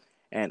girlfriend,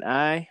 And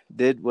I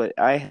did what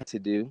I had to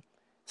do.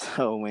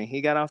 So when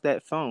he got off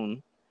that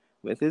phone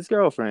with his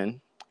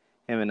girlfriend,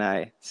 him and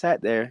I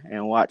sat there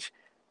and watched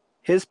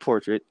his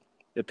portrait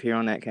appear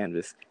on that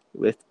canvas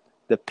with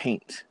the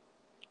paint.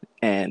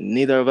 And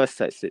neither of us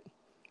touched it.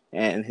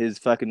 And his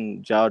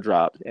fucking jaw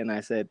dropped. And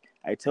I said,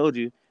 I told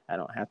you I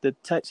don't have to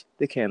touch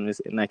the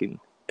canvas and I can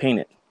paint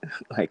it.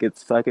 Like,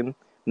 it's fucking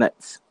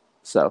nuts.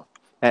 So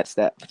that's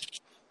that.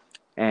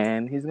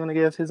 And he's going to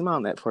give his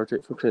mom that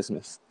portrait for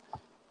Christmas.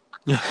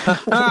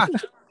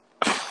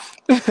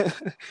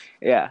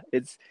 Yeah,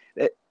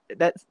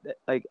 that's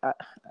like,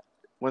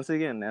 once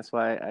again, that's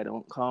why I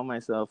don't call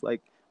myself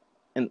like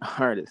an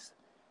artist.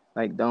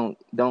 Like, don't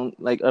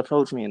like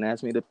approach me and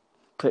ask me to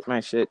put my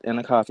shit in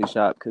a coffee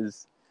shop,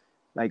 because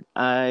like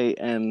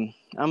I'm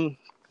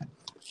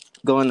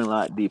going a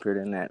lot deeper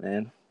than that,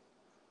 man.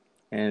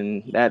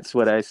 And that's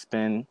what I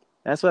spend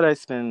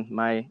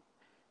my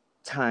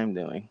time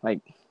doing.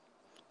 Like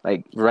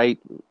right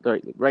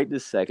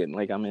this second,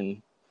 like I'm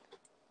in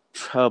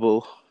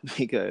trouble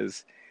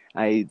because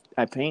I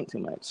paint too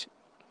much.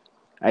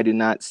 I do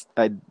not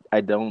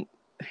I don't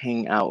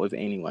hang out with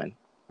anyone.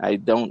 I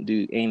don't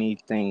do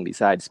anything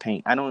besides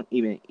paint. I don't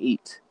even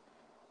eat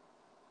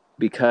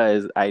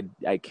because I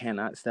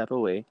cannot step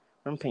away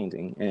from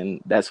painting, and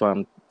that's why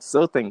I'm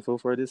so thankful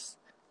for this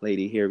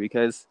lady here,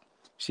 because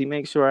she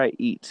makes sure I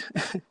eat.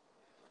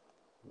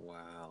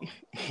 Wow.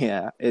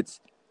 Yeah, it's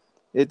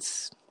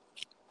it's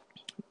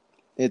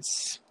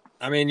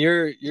I mean,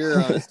 you're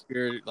on a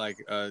spirit like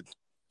I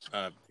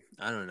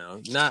don't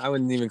know. Not I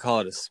wouldn't even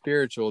call it a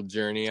spiritual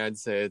journey. I'd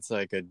say it's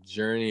like a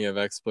journey of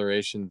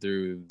exploration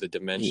through the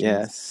dimensions of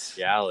yes,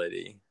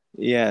 reality.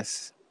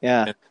 yes,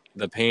 yeah. And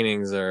the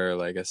paintings are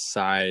like a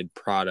side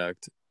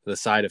product, the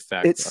side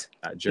effect of It's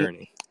that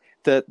journey.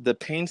 the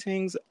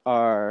paintings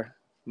are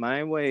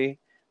my way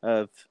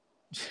of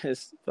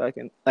just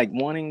fucking like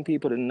wanting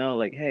people to know,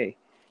 like, hey,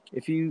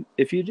 if you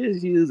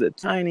just use a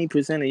tiny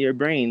percent of your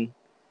brain,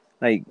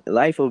 like,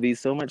 life will be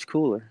so much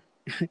cooler.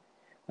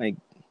 Like,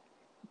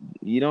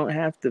 you don't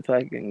have to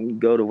fucking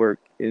go to work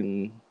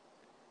and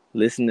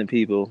listen to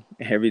people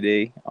every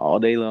day, all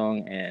day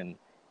long, and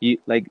you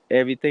like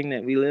everything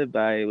that we live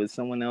by was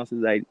someone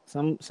else's, like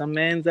some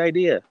man's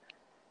idea,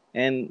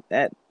 and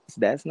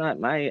that's not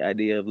my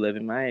idea of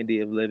living. My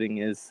idea of living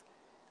is,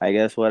 I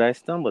guess, what I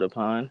stumbled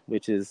upon,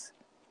 which is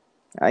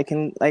I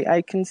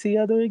can see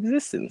other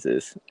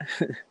existences.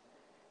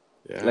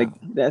 Yeah. Like,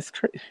 that's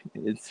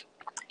it's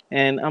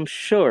and I'm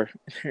sure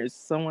there's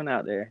someone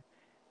out there.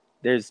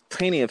 There's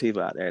plenty of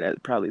people out there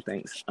that probably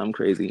thinks I'm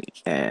crazy,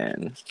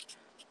 and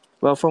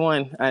well, for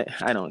one,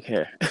 I don't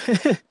care.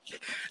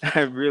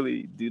 I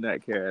really do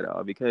not care at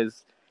all,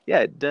 because yeah,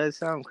 it does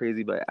sound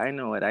crazy, but I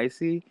know what I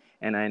see,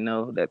 and I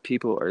know that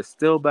people are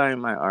still buying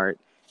my art,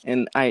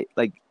 and I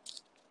like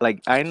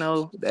I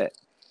know that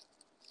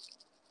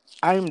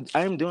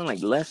I'm doing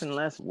like less and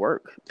less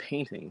work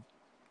painting.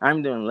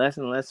 I'm doing less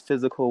and less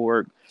physical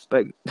work,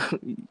 but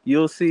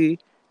you'll see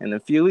in a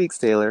few weeks,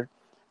 Taylor,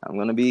 I'm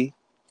gonna be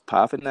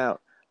popping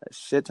out a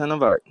shit ton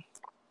of art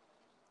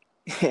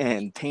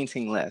and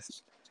painting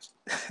less.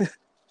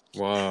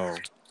 Whoa.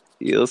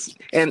 You'll see.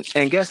 And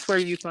guess where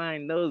you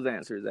find those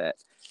answers at?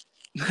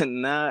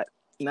 not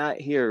not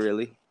here,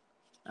 really.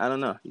 I don't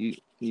know.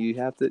 You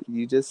have to,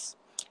 you just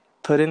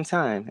put in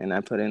time, and I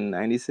put in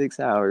 96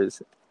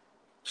 hours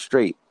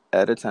straight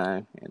at a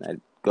time, and I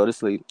go to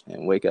sleep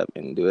and wake up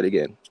and do it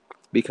again,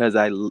 because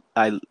I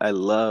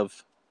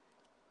love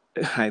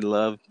I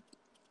love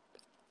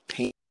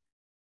paint.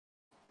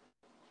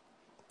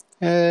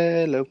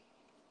 Hello.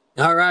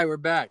 All right, we're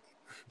back.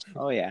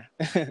 Oh yeah.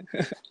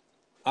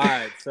 All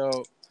right,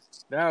 so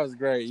that was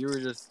great. You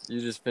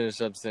just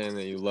finished up saying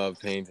that you love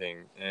painting,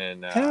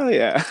 and Hell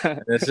yeah.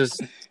 it's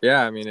just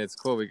yeah. I mean, it's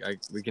cool.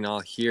 We can all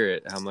hear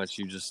it. How much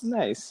you just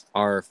Nice.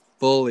 are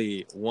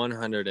fully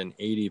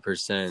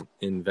 180%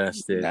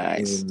 invested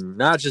Nice. in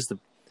not just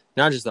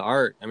the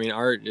art. I mean,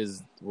 art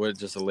is what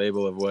just a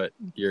label of what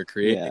you're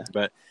creating, Yeah.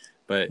 but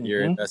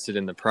you're Mhm. invested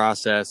in the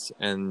process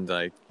and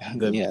like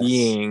the Yes.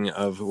 being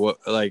of what,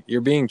 like you're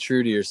being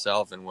true to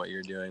yourself and what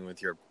you're doing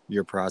with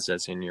your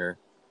process and your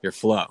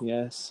flow.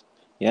 Yes.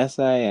 Yes,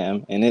 I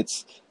am. And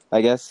it's,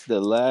 I guess,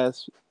 the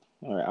last,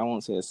 or I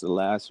won't say it's the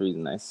last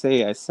reason I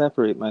say I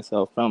separate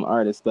myself from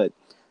artists, but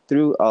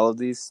through all of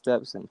these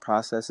steps and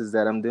processes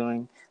that I'm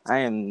doing, I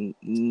am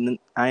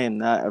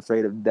not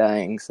afraid of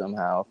dying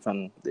somehow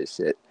from this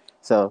shit.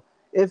 So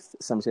if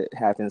some shit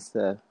happens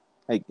to,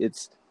 like,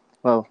 it's,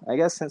 well, I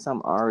guess since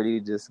I'm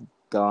already just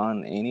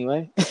gone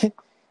anyway,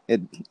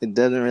 it it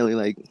doesn't really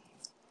like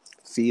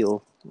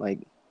feel like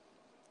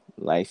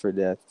life or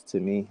death to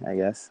me. I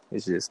guess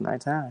it's just my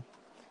time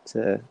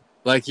to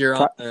pro- Like you're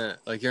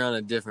on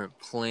a different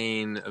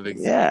plane of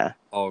existence yeah,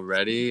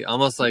 already,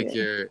 almost like yeah,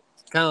 you're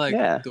kind of like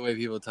yeah, the way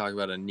people talk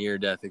about a near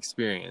death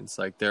experience,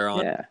 like they're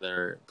on yeah,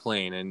 their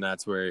plane and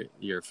that's where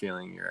you're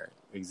feeling you're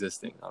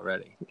existing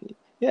already.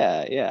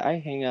 yeah. I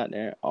hang out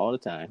there all the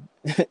time,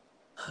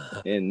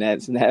 and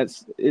it's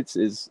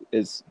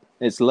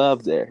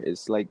love there.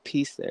 It's like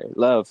peace there,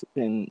 love,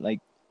 and like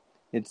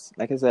it's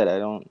like I said,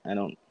 it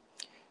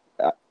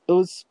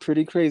was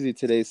pretty crazy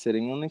today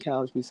sitting on the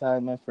couch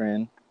beside my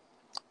friend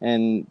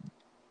and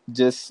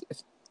just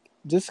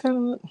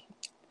kind of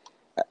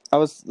I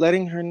was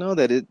letting her know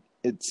that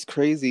it's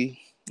crazy.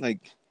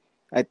 Like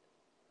I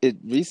it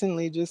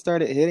recently just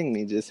started hitting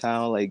me just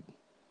how like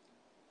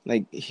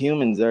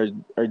humans are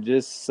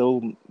just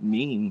so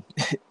mean,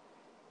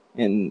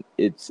 and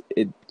it's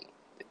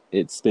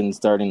been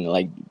starting to,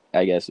 like,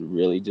 I guess,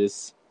 really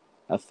just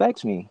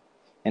affect me,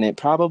 and it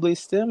probably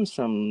stems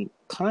from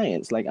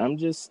clients. Like I'm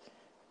just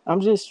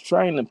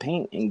trying to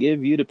paint and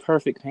give you the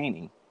perfect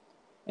painting,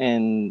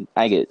 and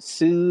I get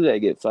sued, I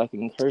get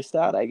fucking cursed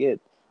out, I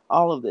get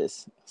all of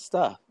this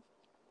stuff,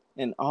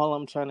 and all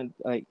I'm trying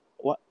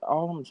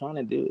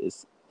to do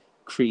is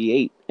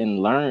create and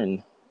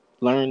learn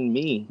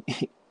me.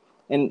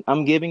 And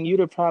I'm giving you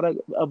the product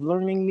of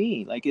learning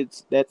me. Like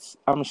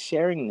I'm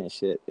sharing this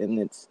shit, and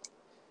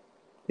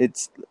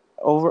it's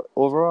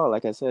overall,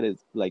 like I said,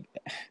 it's like,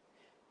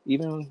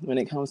 even when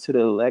it comes to the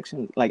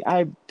election, like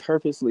I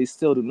purposely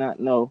still do not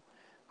know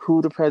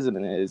who the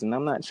president is, and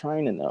I'm not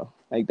trying to know.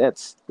 Like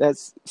that's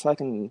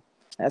fucking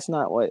that's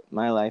not what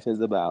my life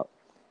is about.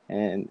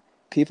 And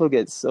people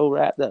get so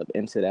wrapped up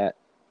into that,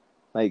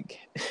 like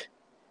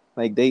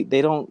like they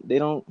don't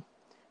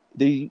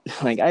do.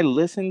 Like, I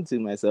listen to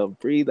myself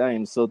breathe. I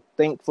am so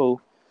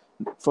thankful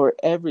for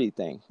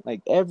everything,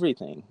 like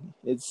everything.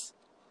 It's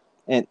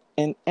and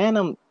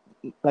I'm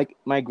like,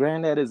 my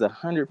granddad is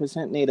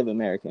 100% Native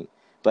American,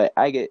 but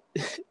I get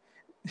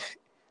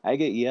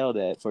yelled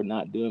at for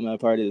not doing my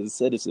part as a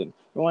citizen.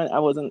 For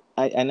one,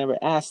 I never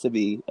asked to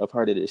be a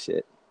part of this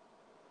shit.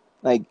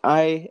 Like,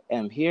 I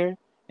am here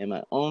in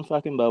my own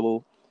fucking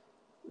bubble.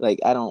 Like,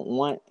 I don't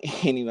want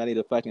anybody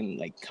to fucking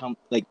come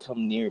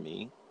near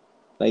me.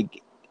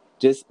 Like,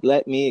 just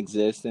let me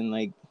exist. And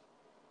like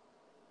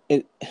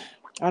it,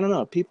 I don't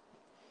know.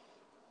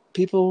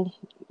 People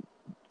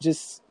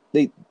just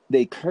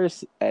they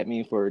curse at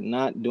me for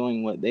not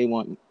doing what they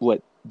want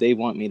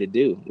me to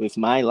do with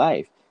my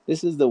life.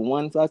 This is the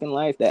one fucking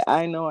life that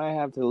I know I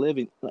have to live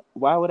in.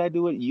 Why would I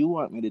do what you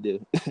want me to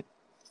do? Yeah.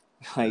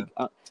 Like,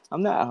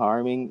 I'm not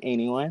harming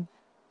anyone.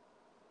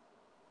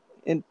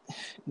 And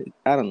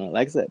I don't know.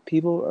 Like I said,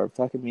 people are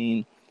fucking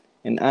mean,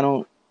 and I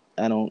don't.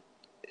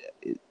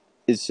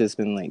 It's just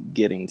been like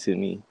getting to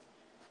me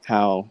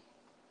how,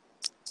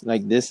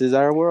 like, this is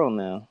our world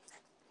now,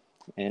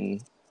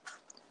 and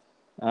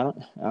I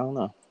don't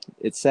know.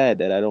 It's sad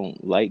that I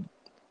don't like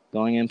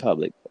going in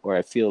public, or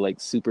I feel like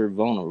super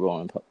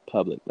vulnerable in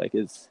public. Like,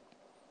 it's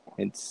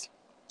that's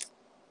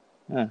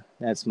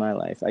my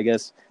life. I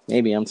guess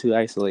maybe I'm too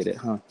isolated,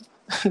 huh?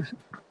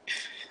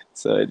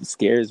 So it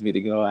scares me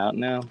to go out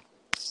now.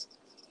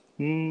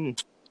 Hmm.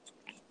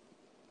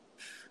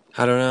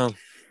 I don't know.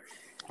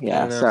 I Yeah,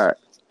 don't know. sorry,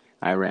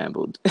 I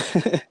rambled.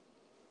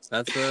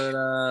 That's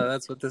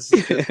what this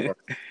is good for.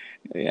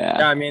 Yeah,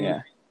 Yeah, I mean,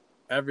 yeah,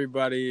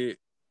 everybody,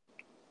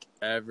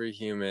 every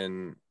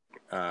human,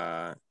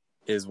 uh,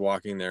 is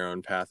walking their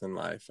own path in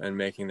life and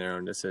making their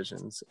own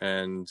decisions,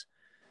 and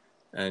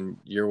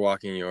you're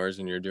walking yours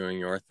and you're doing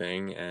your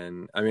thing.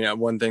 And I mean,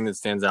 one thing that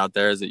stands out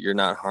there is that you're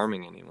not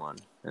harming anyone.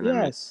 And I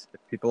mean, yes. if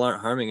people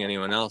aren't harming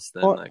anyone else,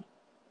 then Or like,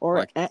 or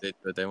why can't they do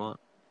what they want?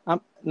 I'm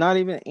not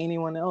even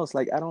anyone else.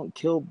 Like, I don't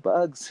kill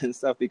bugs and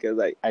stuff because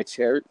I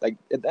cherish, like,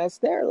 that's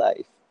their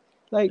life.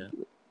 Like,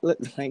 Yeah.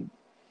 like,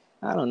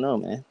 I don't know,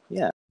 man.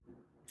 Yeah.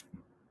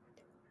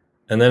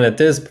 And then at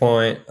this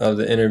point of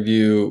the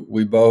interview,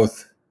 we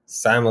both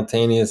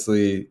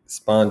simultaneously,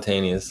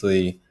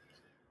 spontaneously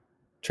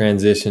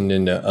transitioned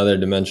into other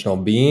dimensional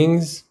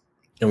beings,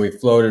 and we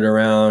floated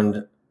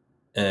around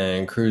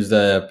and cruised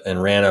up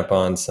and ran up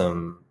on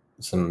some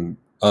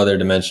other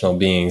dimensional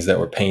beings that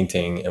were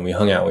painting, and we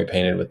hung out and we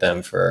painted with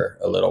them for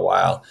a little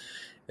while.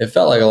 It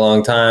felt like a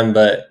long time,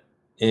 but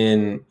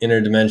in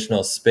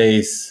interdimensional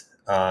space,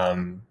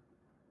 time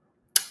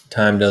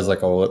does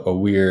like a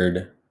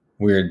weird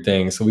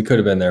thing. So we could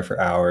have been there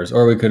for hours,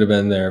 or we could have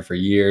been there for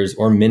years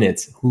or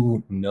minutes.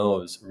 Who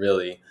knows,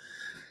 really?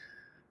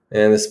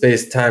 And the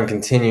space time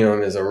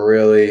continuum is a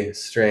really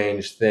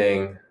strange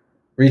thing.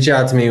 Reach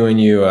out to me when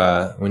you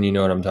know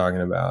what I'm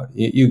talking about.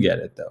 You get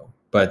it though.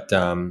 But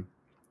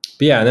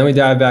yeah, and then we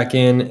dive back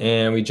in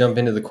and we jump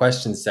into the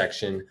questions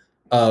section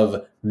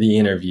of the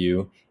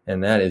interview,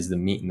 and that is the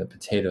meat and the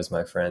potatoes,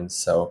 my friends.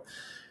 So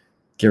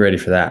get ready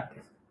for that.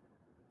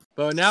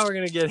 But now we're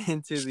gonna get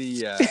into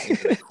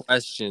the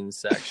question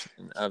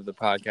section of the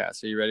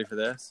podcast. Are you ready for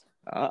this?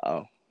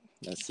 Uh-oh.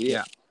 Let's see it.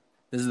 Yeah,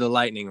 this is the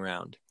lightning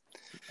round.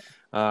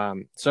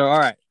 So all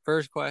right,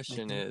 first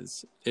question Mhm.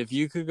 is, if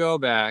you could go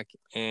back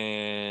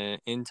and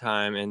in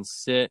time and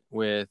sit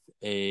with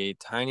a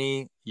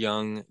tiny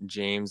young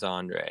James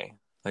Andre,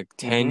 like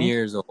 10 Mhm.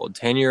 years old,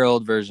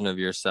 10-year-old version of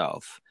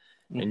yourself,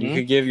 and you Mhm.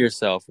 could give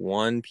yourself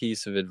one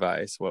piece of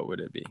advice, what would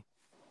it be?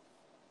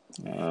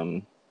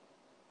 Um.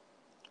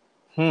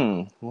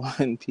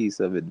 One piece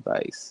of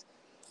advice.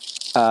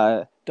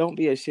 Don't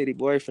be a shitty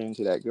boyfriend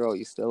to that girl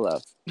you still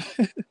love.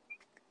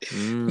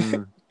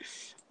 Mm,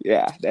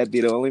 Yeah, that'd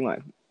be the only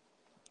one.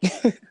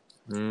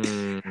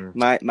 Mm.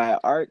 My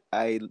art,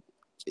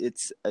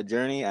 it's a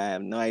journey. I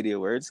have no idea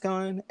where it's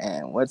going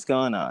and what's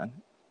going on.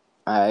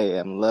 I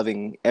am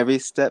loving every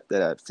step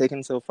that I've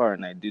taken so far,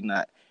 and I do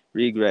not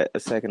regret a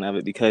second of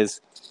it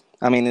because,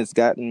 I mean, it's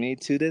gotten me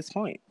to this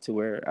point to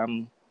where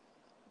I'm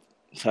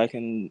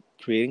fucking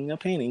creating a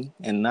painting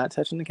and not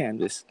touching the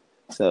canvas.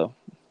 So,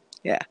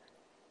 yeah.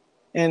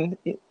 And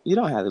you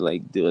don't have to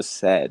like do a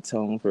sad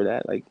tone for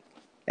that. Like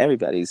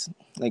everybody's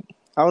like,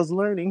 I was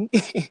learning.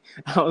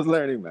 I was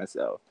learning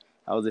myself.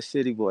 I was a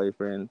shitty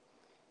boyfriend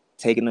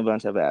taking a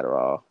bunch of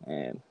Adderall,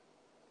 and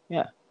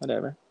yeah,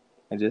 whatever.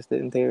 I just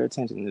didn't pay her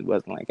attention. It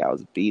wasn't like I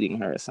was beating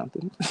her or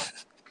something.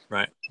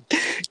 Right.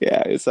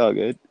 Yeah, it's all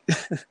good.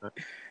 Right.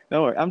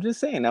 Don't worry. I'm just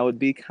saying I would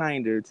be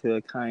kinder to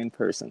a kind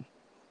person.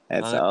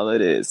 That's Uh, all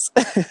it is.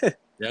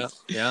 yeah.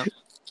 Yeah.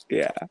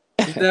 Yeah.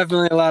 There's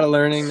definitely a lot of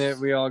learning that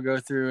we all go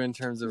through in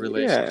terms of Yeah.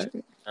 relationships,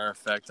 our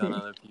effect on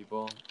other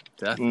people.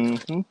 Definitely.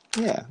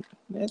 Mm-hmm. Yeah.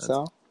 That's That's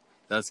all.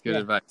 that's good Yeah.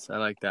 advice. I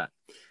like that.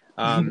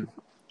 All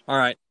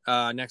right.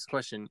 Next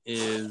question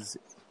is,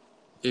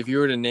 if you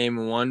were to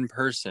name one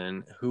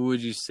person, who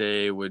would you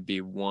say would be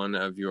one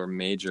of your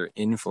major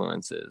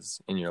influences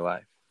in your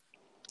life?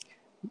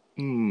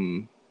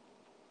 Hmm.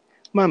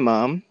 My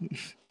mom.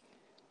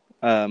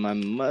 My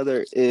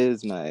mother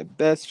is my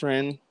best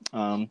friend.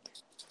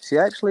 She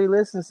actually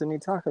listens to me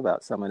talk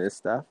about some of this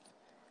stuff,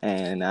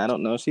 and I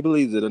don't know if she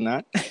believes it or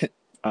not.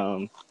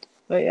 um,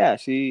 but yeah,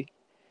 she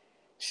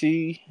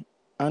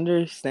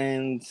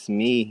understands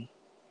me,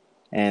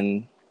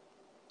 and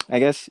I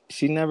guess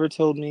she never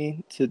told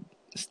me to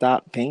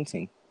stop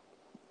painting,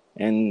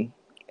 and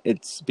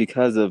it's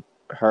because of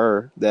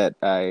her that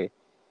I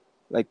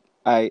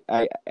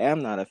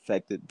am not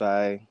affected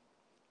by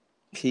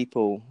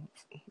people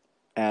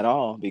at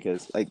all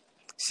because like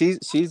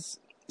she's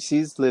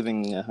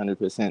living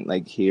 100%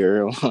 like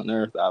here on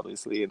Earth,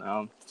 obviously,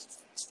 and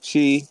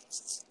she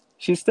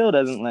she still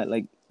doesn't let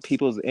like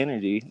people's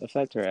energy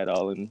affect her at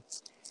all. And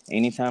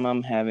anytime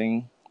I'm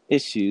having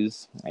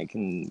issues, I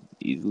can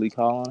easily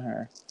call on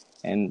her,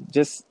 and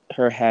just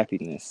her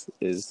happiness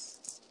is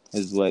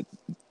what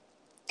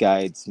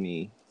guides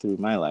me through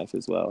my life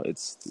as well.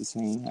 It's the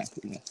same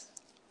happiness.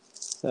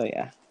 So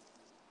yeah.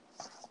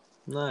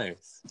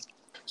 Nice.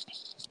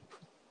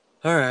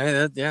 All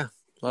right. Yeah.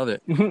 Love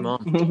it,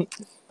 Mom.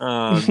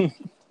 Um,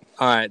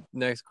 all right.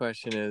 Next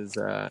question is,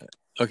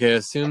 okay,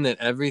 assume that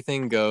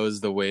everything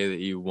goes the way that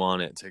you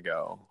want it to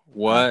go.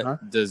 What Uh-huh.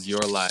 does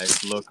your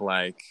life look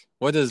like?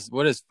 What does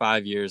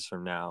 5 years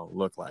from now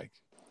look like?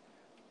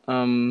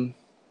 Um,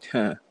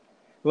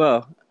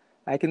 well,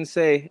 I can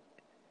say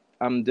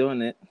I'm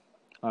doing it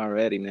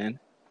already, man.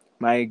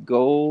 My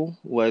goal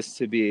was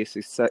to be a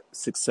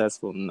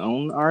successful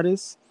known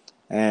artist,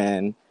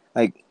 and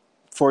like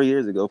 4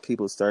 years ago,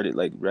 people started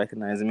like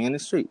recognizing me in the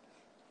street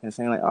and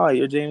saying like, "Oh,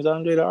 you're James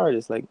Andre, the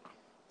artist." Like,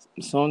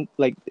 so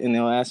like, and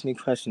they'll ask me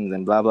questions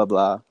and blah blah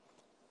blah,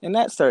 and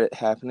that started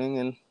happening.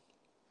 And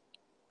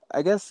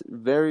I guess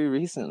very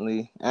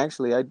recently,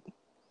 actually, I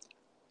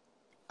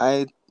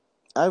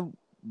I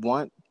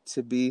want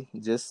to be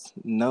just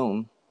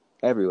known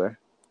everywhere.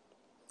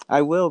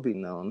 I will be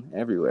known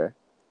everywhere.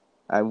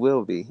 I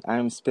will be.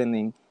 I'm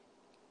spending.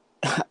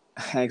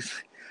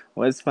 Actually,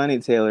 what's funny,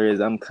 Taylor, is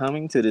I'm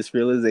coming to this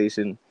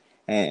realization,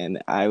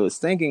 and I was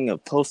thinking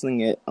of posting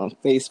it on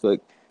Facebook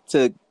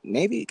to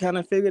maybe kind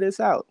of figure this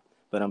out.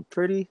 But I'm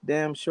pretty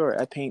damn sure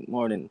I paint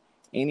more than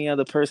any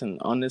other person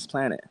on this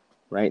planet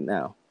right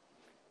now.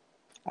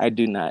 I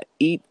do not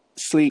eat,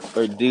 sleep,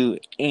 or do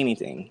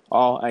anything.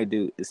 All I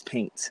do is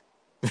paint.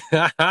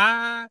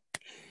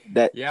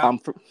 That Yeah, I'm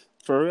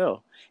for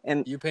real.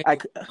 And you paint, I,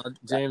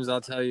 James. I'll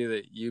tell you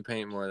that you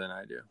paint more than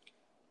I do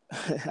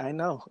I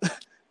know, I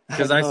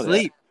because I know that.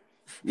 sleep.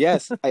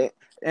 Yes,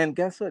 and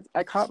guess what?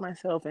 I caught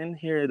myself in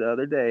here the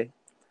other day.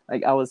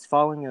 Like I was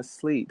falling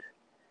asleep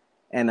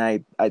and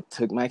I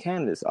took my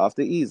canvas off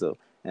the easel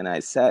and I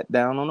sat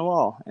down on the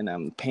wall and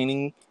I'm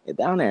painting it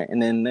down there.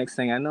 And then next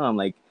thing I know, I'm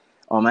like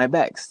on my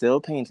back, still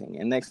painting.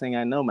 And next thing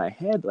I know, my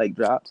head like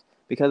dropped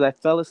because I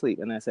fell asleep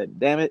and I said,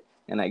 damn it.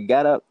 And I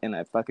got up and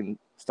I fucking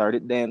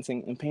started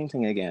dancing and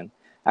painting again.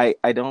 I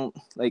don't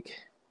like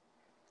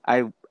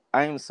I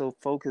I am so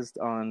focused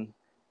on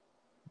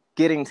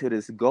getting to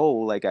this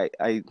goal. Like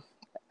I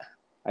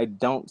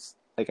don't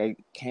like I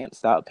can't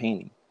stop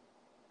painting.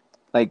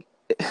 Like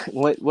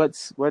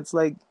what's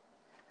like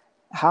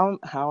how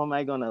am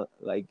I gonna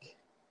like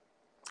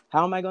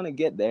how am I gonna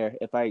get there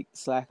if I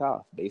slack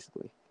off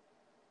basically?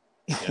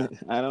 Yeah.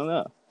 I don't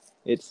know.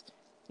 It's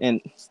and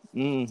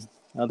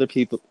other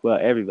people, well,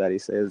 everybody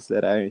says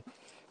that I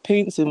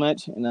paint too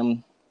much,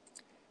 and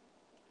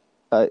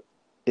uh,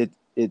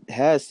 it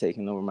has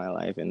taken over my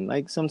life, and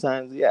like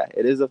sometimes, yeah,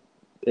 it is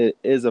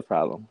a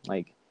problem.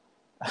 Like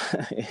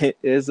it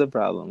is a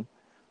problem,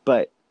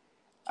 but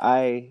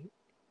I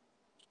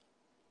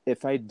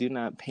if I do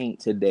not paint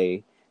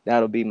today,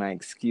 that'll be my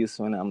excuse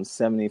when I'm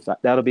 75.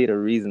 That'll be the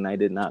reason I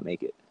did not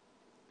make it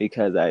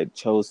because I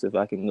chose to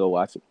fucking go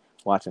watch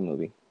a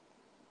movie.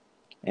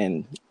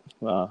 And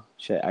well,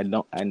 shit, I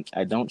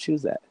don't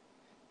choose that.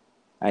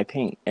 I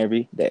paint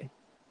every day.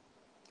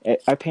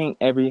 I paint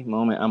every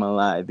moment I'm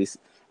alive.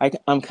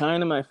 I'm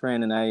kind of my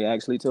friend, and I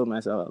actually told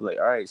myself, I was like,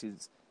 all right,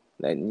 she's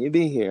letting you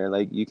be here.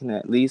 Like, you can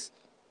at least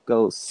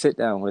go sit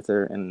down with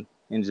her and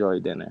enjoy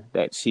dinner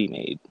that she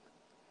made.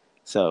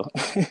 So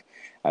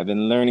I've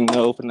been learning to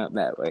open up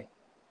that way.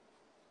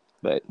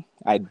 But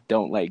I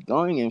don't like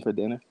going in for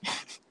dinner.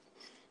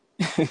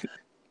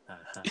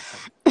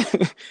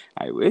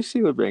 I wish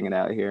she would bring it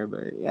out here,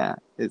 but yeah,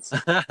 it's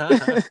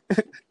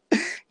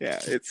yeah,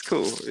 it's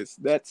cool.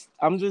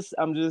 I'm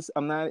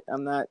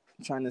not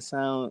trying to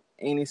sound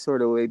any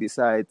sort of way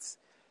besides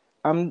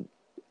I'm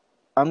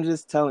I'm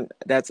just telling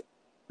that's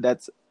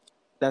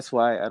that's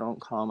why I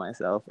don't call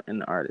myself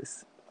an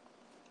artist,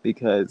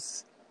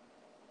 because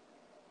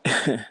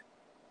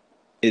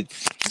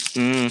it's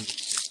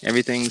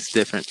everything's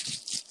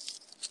different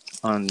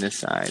on this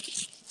side.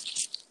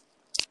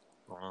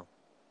 Wow.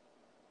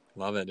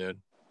 Love it, dude.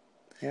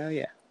 Hell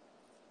yeah.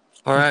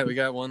 All right, we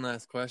got one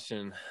last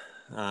question.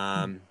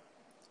 And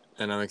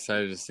I'm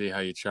excited to see how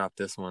you chop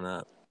this one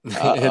up.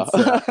 It's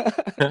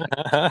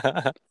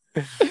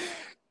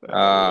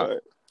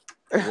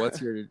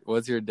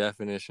what's your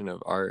definition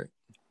of art?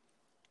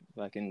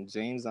 Fucking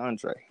James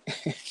Andre.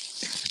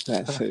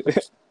 That's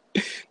it.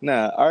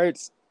 Nah,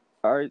 art.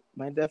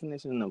 My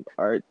definition of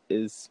art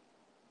is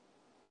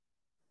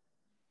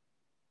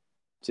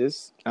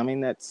just. I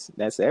mean, that's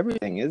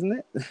everything, isn't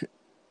it?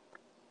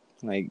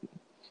 Like,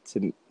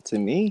 to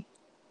me,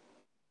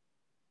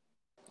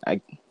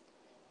 I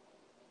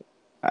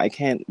I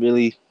can't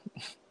really.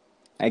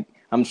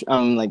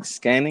 I'm like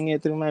scanning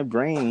it through my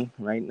brain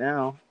right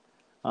now.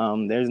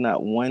 There's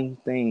not one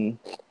thing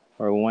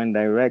or one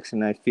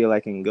direction I feel I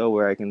can go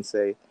where I can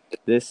say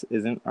this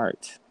isn't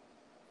art.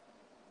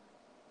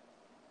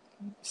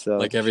 So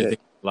Like everything in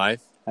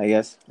life, I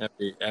guess.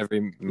 every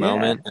Yeah.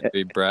 moment,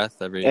 every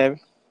breath, every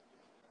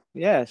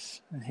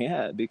Yes.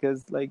 Yeah.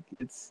 Because like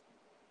it's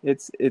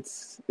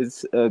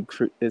a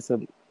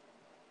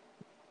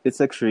it's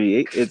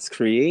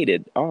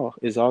created. Oh,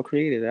 it's all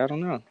created. I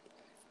don't know.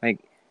 Like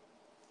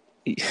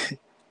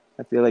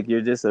I feel like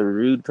you're just a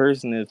rude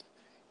person if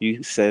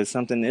you say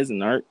something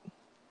isn't art.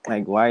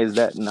 Like, why is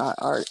that not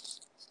art?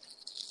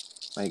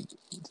 Like,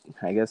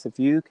 I guess if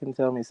you can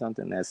tell me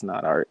something that's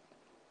not art,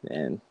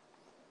 then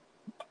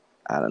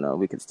I don't know.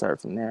 We could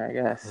start from there, I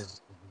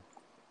guess.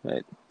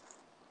 But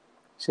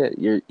shit,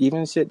 you're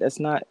even shit that's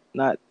not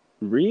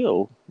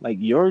real. Like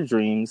your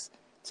dreams,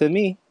 to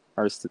me,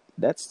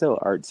 that's still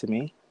art to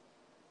me.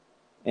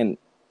 And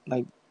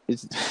like,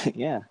 it's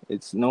yeah,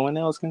 it's no one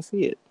else can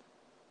see it.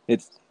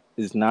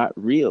 It's not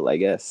real, I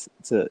guess,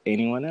 to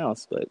anyone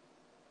else, but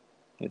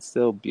it's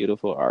still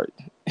beautiful art.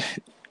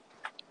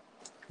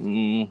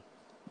 mm,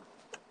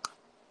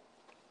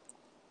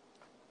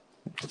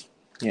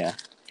 yeah,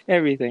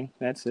 everything.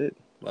 That's it.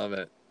 love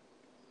it.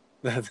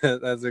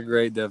 That's a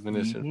great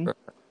definition Mm-hmm.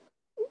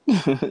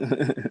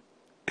 for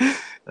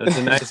that's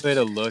a nice way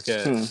to look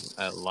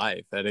at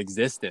life, at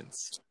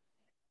existence.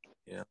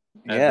 You know,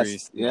 every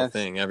Yes, single yes.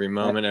 thing, every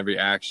moment, every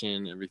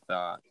action, every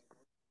thought.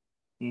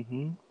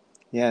 Mm-hmm.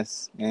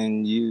 Yes,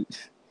 and you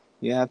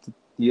have to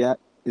you have,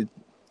 it,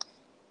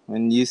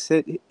 when you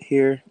sit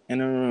here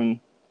in a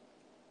room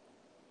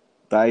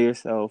by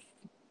yourself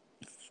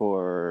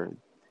for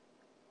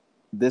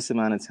this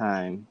amount of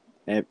time,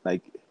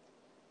 like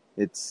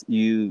it's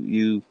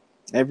you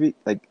every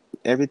like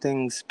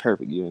everything's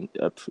perfect.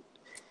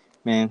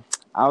 Man,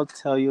 I'll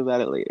tell you about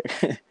it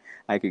later.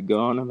 I could go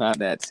on about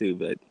that too,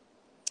 but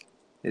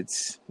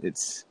it's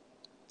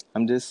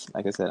I'm just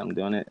like I said, I'm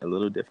doing it a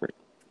little different.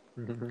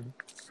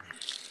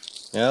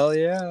 Hell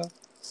yeah!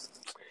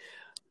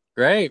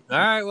 Great. All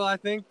right. Well, I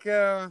think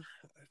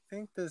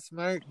this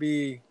might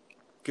be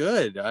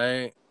good.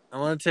 I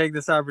want to take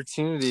this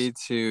opportunity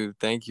to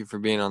thank you for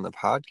being on the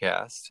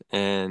podcast,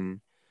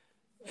 and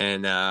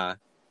yeah,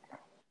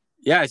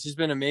 it's just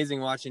been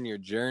amazing watching your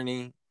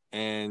journey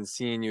and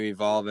seeing you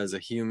evolve as a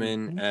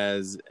human, Mm-hmm.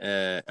 as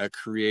a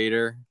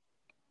creator.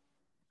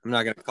 I'm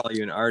not going to call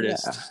you an Yeah,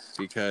 artist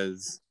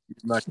because you're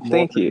much more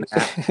thank than you.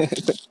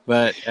 that,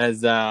 but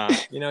as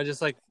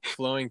just like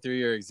flowing through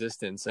your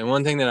existence. And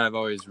one thing that I've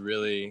always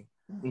really,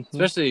 Mm-hmm.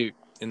 especially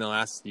in the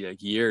last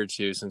like year or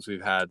two since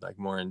we've had like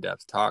more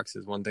in-depth talks,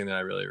 is one thing that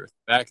I really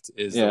respect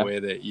is the Yeah. way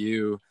that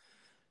you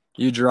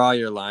draw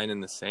your line in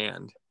the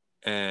sand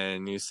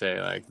and you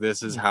say like,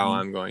 this is how Mm-hmm.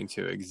 I'm going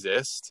to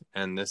exist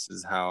and this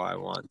is how I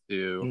want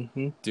to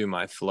Mm-hmm. do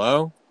my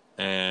flow.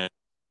 And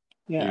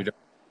Yeah.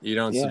 you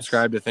don't Yes.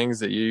 subscribe to things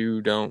that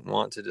you don't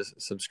want to just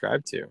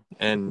subscribe to.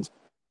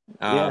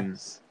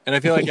 Yes. And I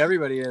feel like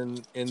everybody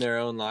in their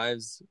own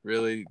lives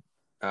really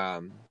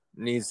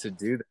needs to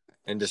do that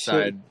and Should.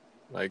 decide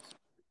like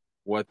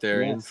what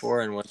they're in Yes.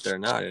 for and what they're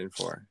not in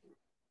for.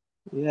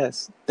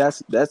 Yes.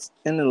 That's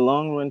in the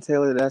long run,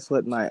 Taylor. That's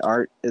what my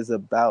art is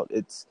about.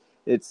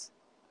 It's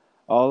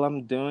all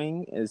I'm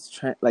doing is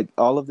like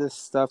all of this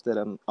stuff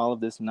all of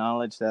this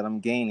knowledge that I'm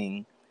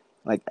gaining.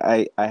 Like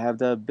I have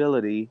the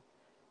ability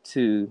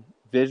to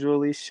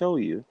visually show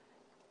you.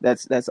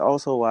 That's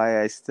also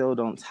why I still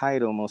don't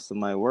title most of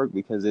my work,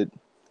 because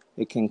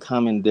it can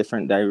come in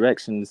different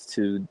directions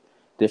to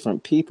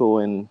different people,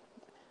 and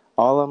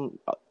all I'm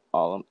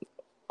all I'm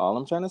all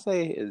I'm trying to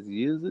say is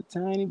use a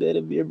tiny bit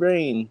of your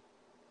brain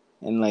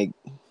and like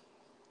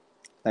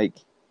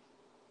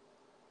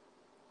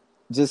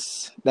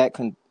just I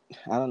don't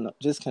know,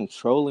 just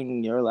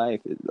controlling your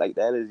life. Like,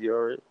 that is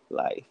your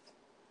life,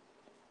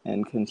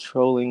 and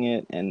controlling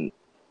it, and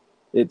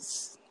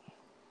it's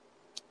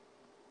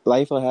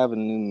life will have a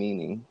new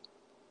meaning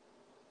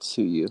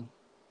to you,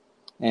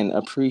 and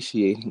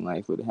appreciating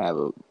life would have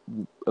a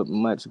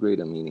much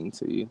greater meaning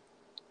to you.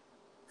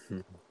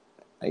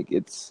 Like,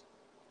 it's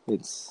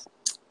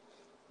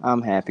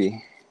I'm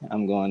happy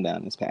I'm going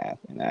down this path,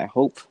 and I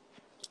hope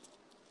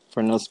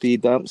for no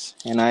speed bumps.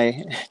 And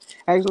I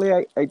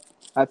actually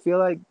I feel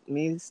like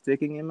me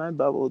sticking in my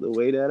bubble the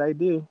way that I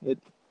do,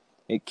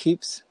 it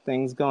keeps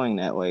things going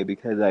that way,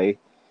 because I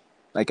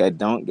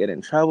don't get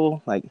in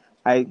trouble. Like,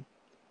 I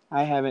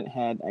haven't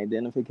had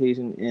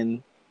identification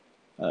in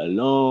a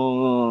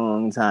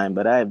long time,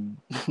 but I've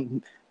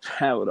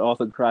traveled all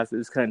across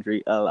this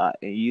country a lot,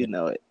 and you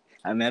know it.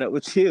 I met up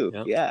with you.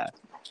 Yep. Yeah.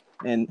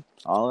 And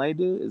all I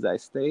do is I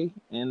stay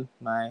in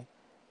my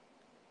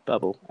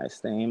bubble. I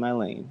stay in my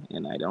lane,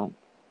 and I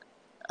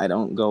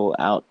don't go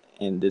out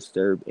and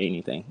disturb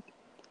anything.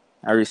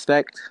 I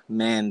respect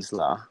man's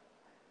law,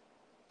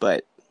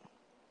 but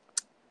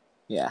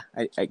yeah,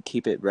 I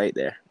keep it right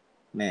there.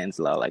 Man's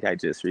law. Like, I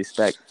just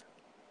respect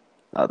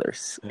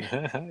others.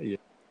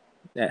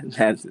 Yeah.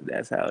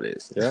 That's how it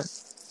is.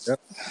 Yep.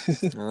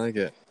 I like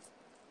it.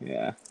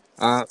 Yeah.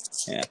 Yeah.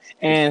 Yeah. Go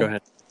And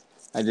ahead.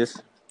 I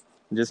just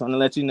want to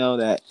let you know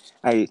that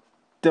I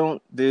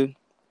don't do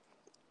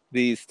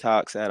these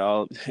talks at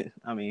all.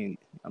 I mean,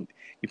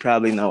 you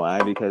probably know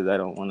why, because I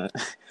don't want to.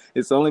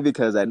 It's only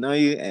because I know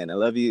you and I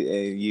love you,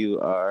 and you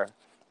are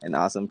an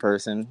awesome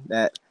person.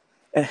 That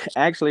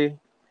actually,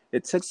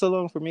 it took so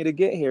long for me to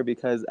get here,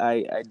 because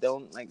I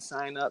don't like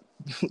sign up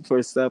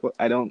for stuff.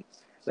 I don't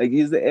like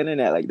use the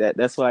internet like that.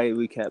 That's why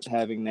we kept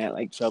having that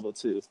like trouble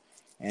too.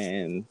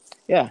 And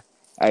yeah,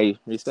 I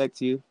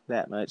respect you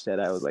that much that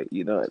I was like,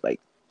 you know, like,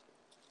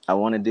 I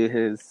want to do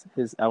his.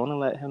 I want to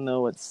let him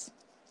know what's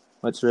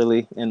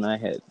really in my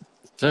head.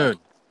 So Dude,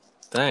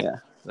 thanks. yeah.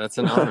 That's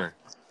an honor.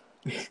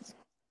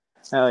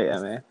 Hell yeah,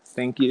 man.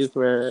 Thank you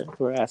for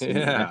asking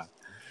me, man. Yeah.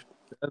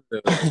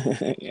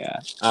 Definitely. Yeah.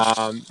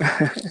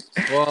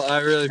 Well, I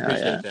really Hell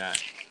appreciate yeah.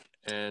 that.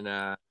 And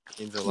it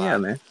means a Yeah,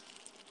 lot. man.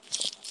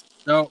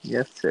 So,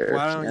 Yes, sir.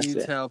 why don't Yes, you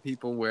sir. tell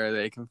people where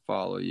they can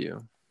follow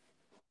you?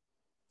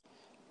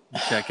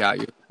 Check out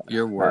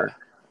your Uh, work,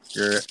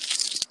 your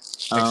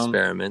um.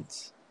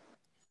 experiments.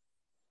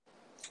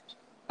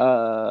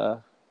 Uh.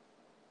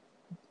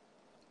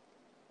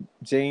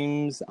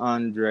 James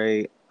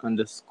Andre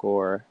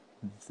underscore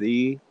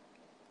the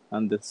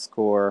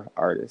underscore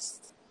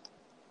artist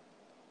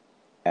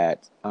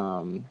at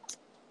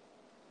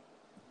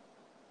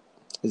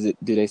Is it?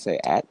 Do they say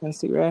at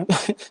Instagram?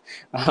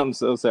 I'm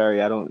so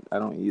sorry. I don't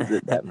use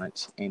it that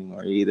much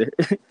anymore either.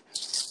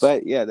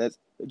 But yeah, that's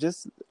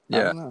just, I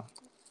Yeah. don't know.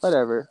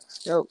 Whatever.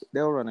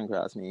 They'll run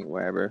across me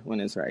wherever when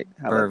it's right.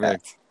 How about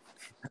that?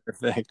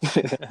 Perfect.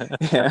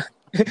 Yeah.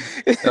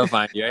 They'll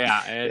find you.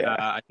 Yeah. And Yeah.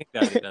 I think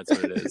that's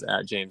what it is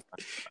at James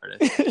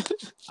Artist.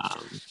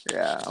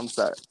 Yeah. I'm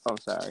sorry. I'm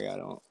sorry. I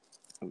don't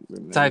Type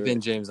remember in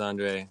it. James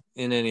Andre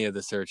in any of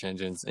the search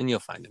engines and you'll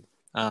find him.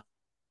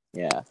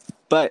 Yeah.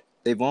 But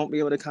they won't be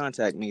able to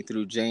contact me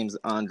through James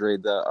Andre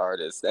the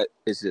artist. That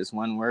is just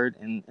one word,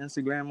 and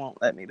Instagram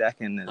won't let me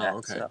back into Oh, that.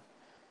 okay. So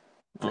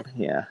Okay.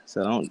 yeah.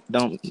 So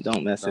don't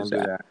message Don't do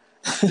that.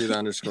 that. Do the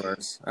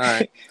underscores. All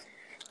right.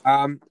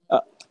 I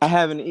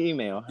have an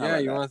email. How Yeah,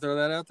 about you that? want to throw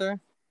that out there?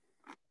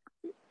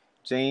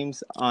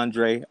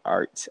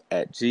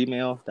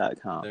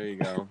 JamesAndreArt@gmail.com. There you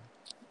go.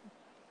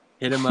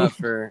 Hit him up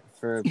for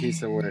a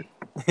piece of work.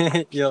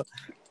 you'll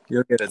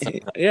get it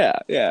sometime. Yeah,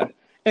 yeah.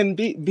 And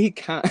be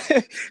kind.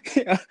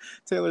 Yeah.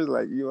 Taylor's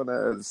like, you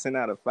wanna send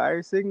out a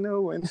fire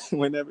signal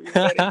whenever you're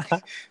ready?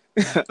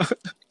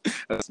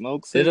 A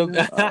smoke it'll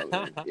signal? Oh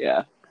man,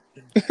 yeah.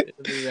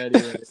 it'll be ready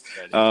when it's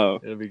ready. Oh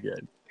It'll be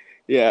good.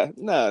 yeah.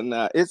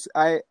 No. It's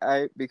I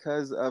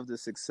because of the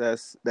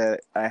success that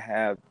I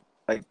have,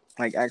 like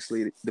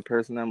actually the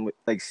person I'm with,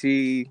 like,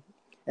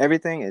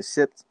 everything is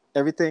shipped,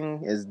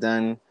 everything is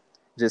done,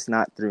 just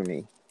not through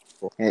me.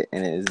 Cool.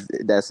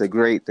 That's a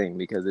great thing,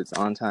 because it's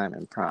on time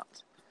and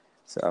prompt.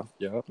 So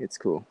Yep. it's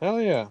cool. Hell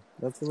yeah.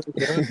 That's the way to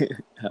do it.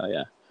 Hell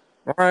yeah.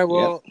 All right, Yep.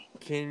 well,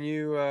 can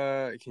you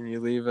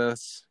leave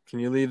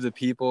the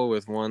people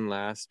with one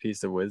last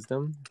piece of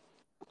wisdom?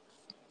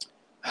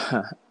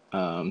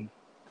 um,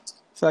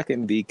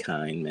 Fucking be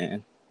kind,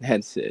 man.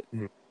 That's it.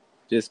 Mhm.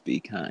 Just be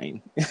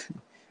kind.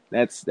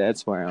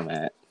 That's where I'm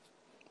at.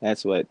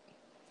 That's what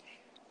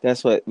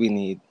we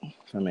need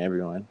from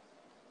everyone,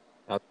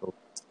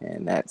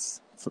 and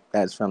that's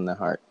from the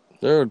heart.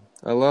 Dude,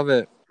 I love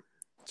it.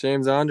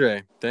 James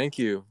Andre, thank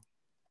you.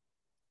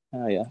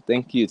 Oh yeah.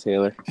 Thank you,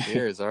 Taylor.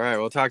 Cheers. All right,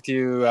 we'll talk to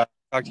you All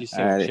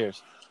soon. right.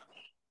 Cheers.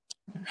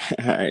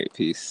 All right.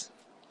 Peace.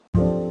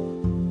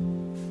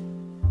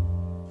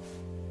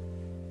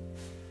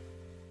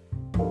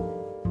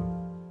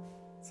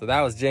 So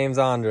that was James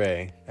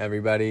Andre,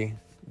 everybody.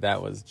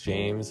 That was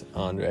James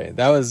Andre.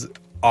 That was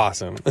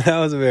awesome. That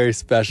was a very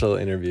special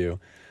interview.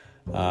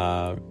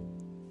 What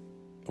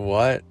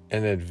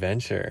an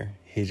adventure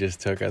he just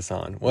took us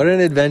on. What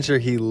an adventure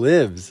he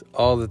lives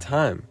all the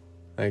time.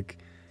 Like,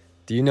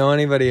 do you know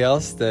anybody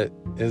else that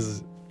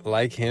is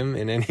like him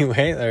in any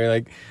way? Or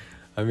like,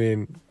 I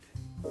mean,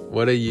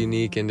 what a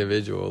unique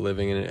individual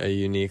living in a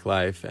unique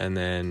life. And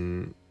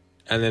then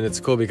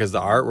it's cool because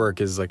the artwork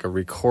is like a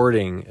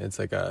recording. It's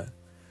like a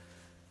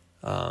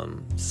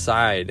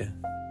side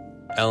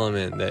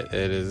element that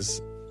it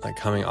is like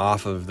coming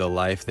off of the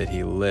life that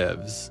he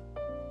lives.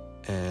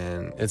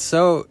 And it's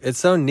so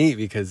neat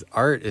because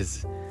art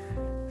is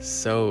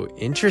so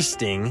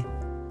interesting.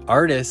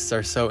 Artists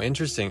are so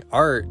interesting.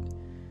 Art,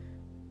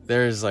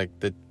 there's like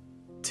the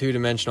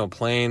two-dimensional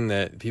plane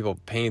that people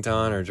paint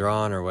on or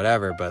draw on or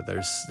whatever, but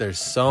there's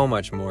so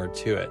much more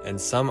to it. And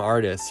some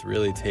artists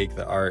really take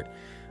the art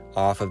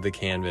off of the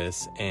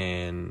canvas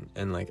and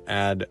like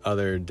add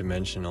other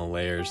dimensional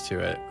layers to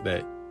it,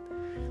 that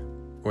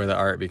where the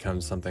art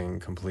becomes something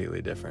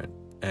completely different.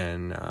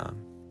 And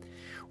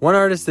one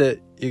artist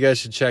that you guys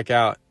should check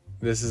out,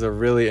 this is a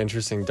really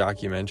interesting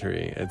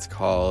documentary. It's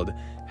called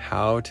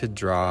How to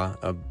Draw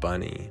a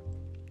Bunny.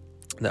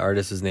 The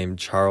artist is named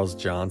Charles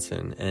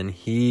Johnson, and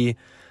he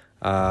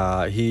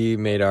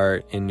made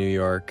art in New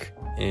York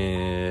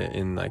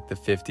in like the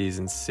 50s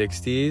and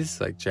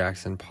 60s, like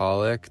Jackson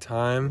Pollock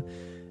time.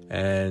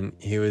 And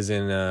he was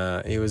in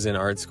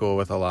art school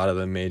with a lot of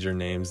the major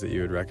names that you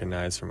would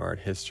recognize from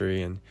art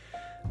history. And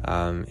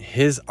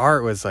his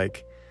art was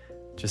like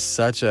just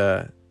such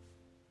a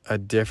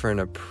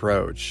different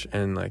approach,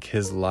 and like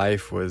his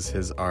life was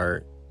his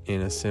art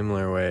in a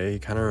similar way. He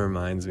kind of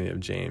reminds me of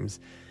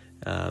James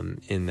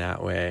in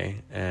that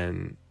way.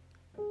 And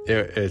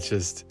it's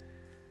just,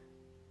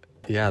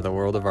 yeah, the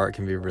world of art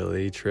can be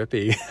really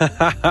trippy.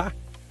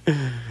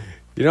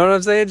 You know what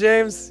I'm saying,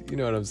 James? You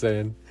know what I'm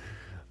saying?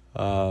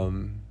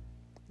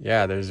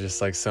 Yeah, there's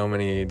just like so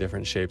many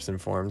different shapes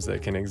and forms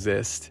that can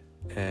exist,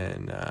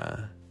 and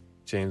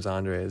James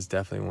Andre is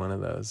definitely one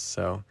of those.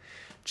 So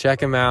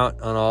check him out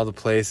on all the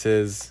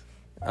places.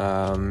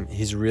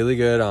 He's really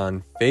good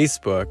on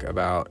Facebook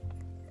about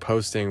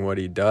posting what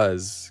he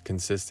does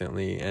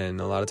consistently, and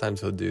a lot of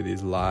times he'll do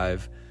these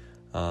live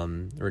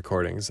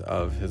recordings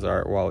of his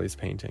art while he's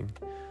painting,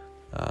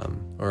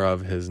 or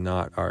of his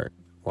not art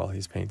while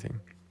he's painting,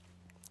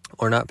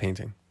 or not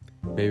painting.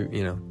 Maybe,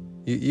 you know,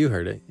 you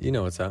heard it. You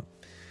know what's up.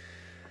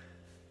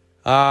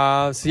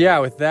 So yeah,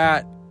 with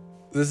that,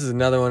 this is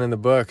another one in the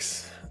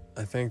books.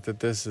 I think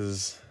that this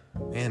is,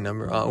 man,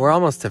 we're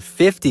almost to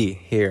 50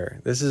 here.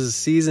 This is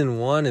season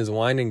 1 is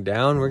winding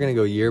down. We're going to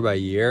go year by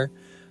year.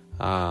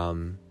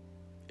 Yeah,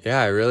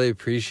 I really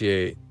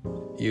appreciate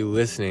you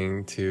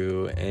listening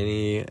to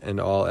any and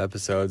all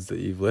episodes that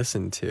you've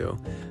listened to.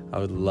 I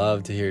would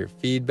love to hear your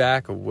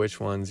feedback of which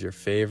one's your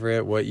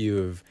favorite, what you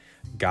have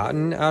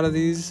gotten out of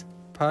these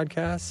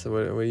podcasts,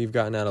 what you've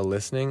gotten out of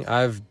listening.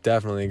 I've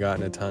definitely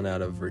gotten a ton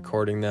out of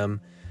recording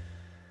them.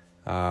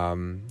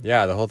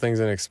 Yeah, the whole thing's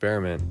an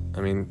experiment.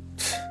 I mean,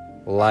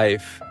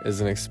 life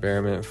is an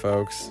experiment,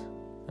 folks.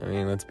 I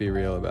mean, let's be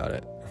real about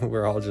it.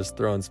 We're all just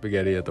throwing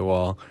spaghetti at the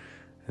wall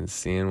and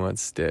seeing what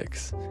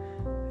sticks,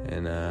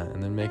 and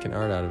then making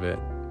art out of it.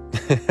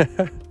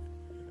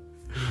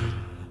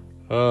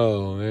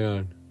 Oh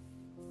man,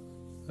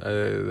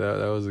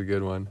 that was a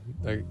good one.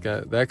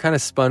 That kind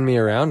of spun me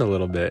around a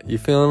little bit. You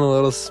feeling a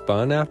little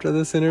spun after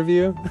this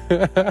interview?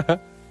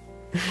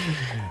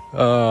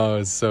 Oh,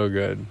 it's so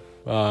good.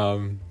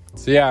 So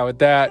yeah, with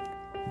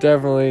that,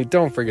 definitely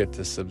don't forget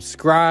to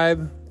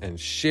subscribe and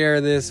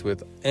share this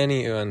with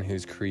anyone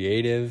who's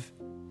creative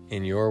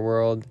in your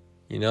world.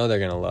 You know they're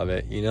gonna love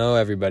it. You know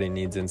everybody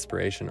needs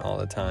inspiration all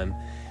the time.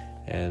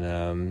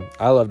 And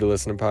I love to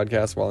listen to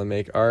podcasts while I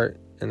make art,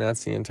 and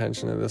that's the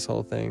intention of this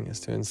whole thing, is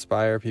to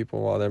inspire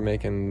people while they're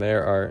making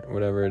their art,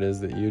 whatever it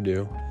is that you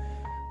do,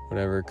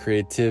 whatever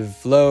creative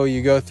flow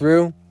you go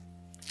through.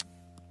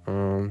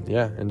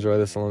 Yeah, enjoy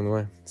this along the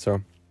way. So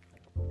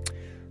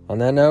on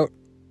that note,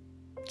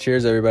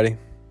 cheers everybody.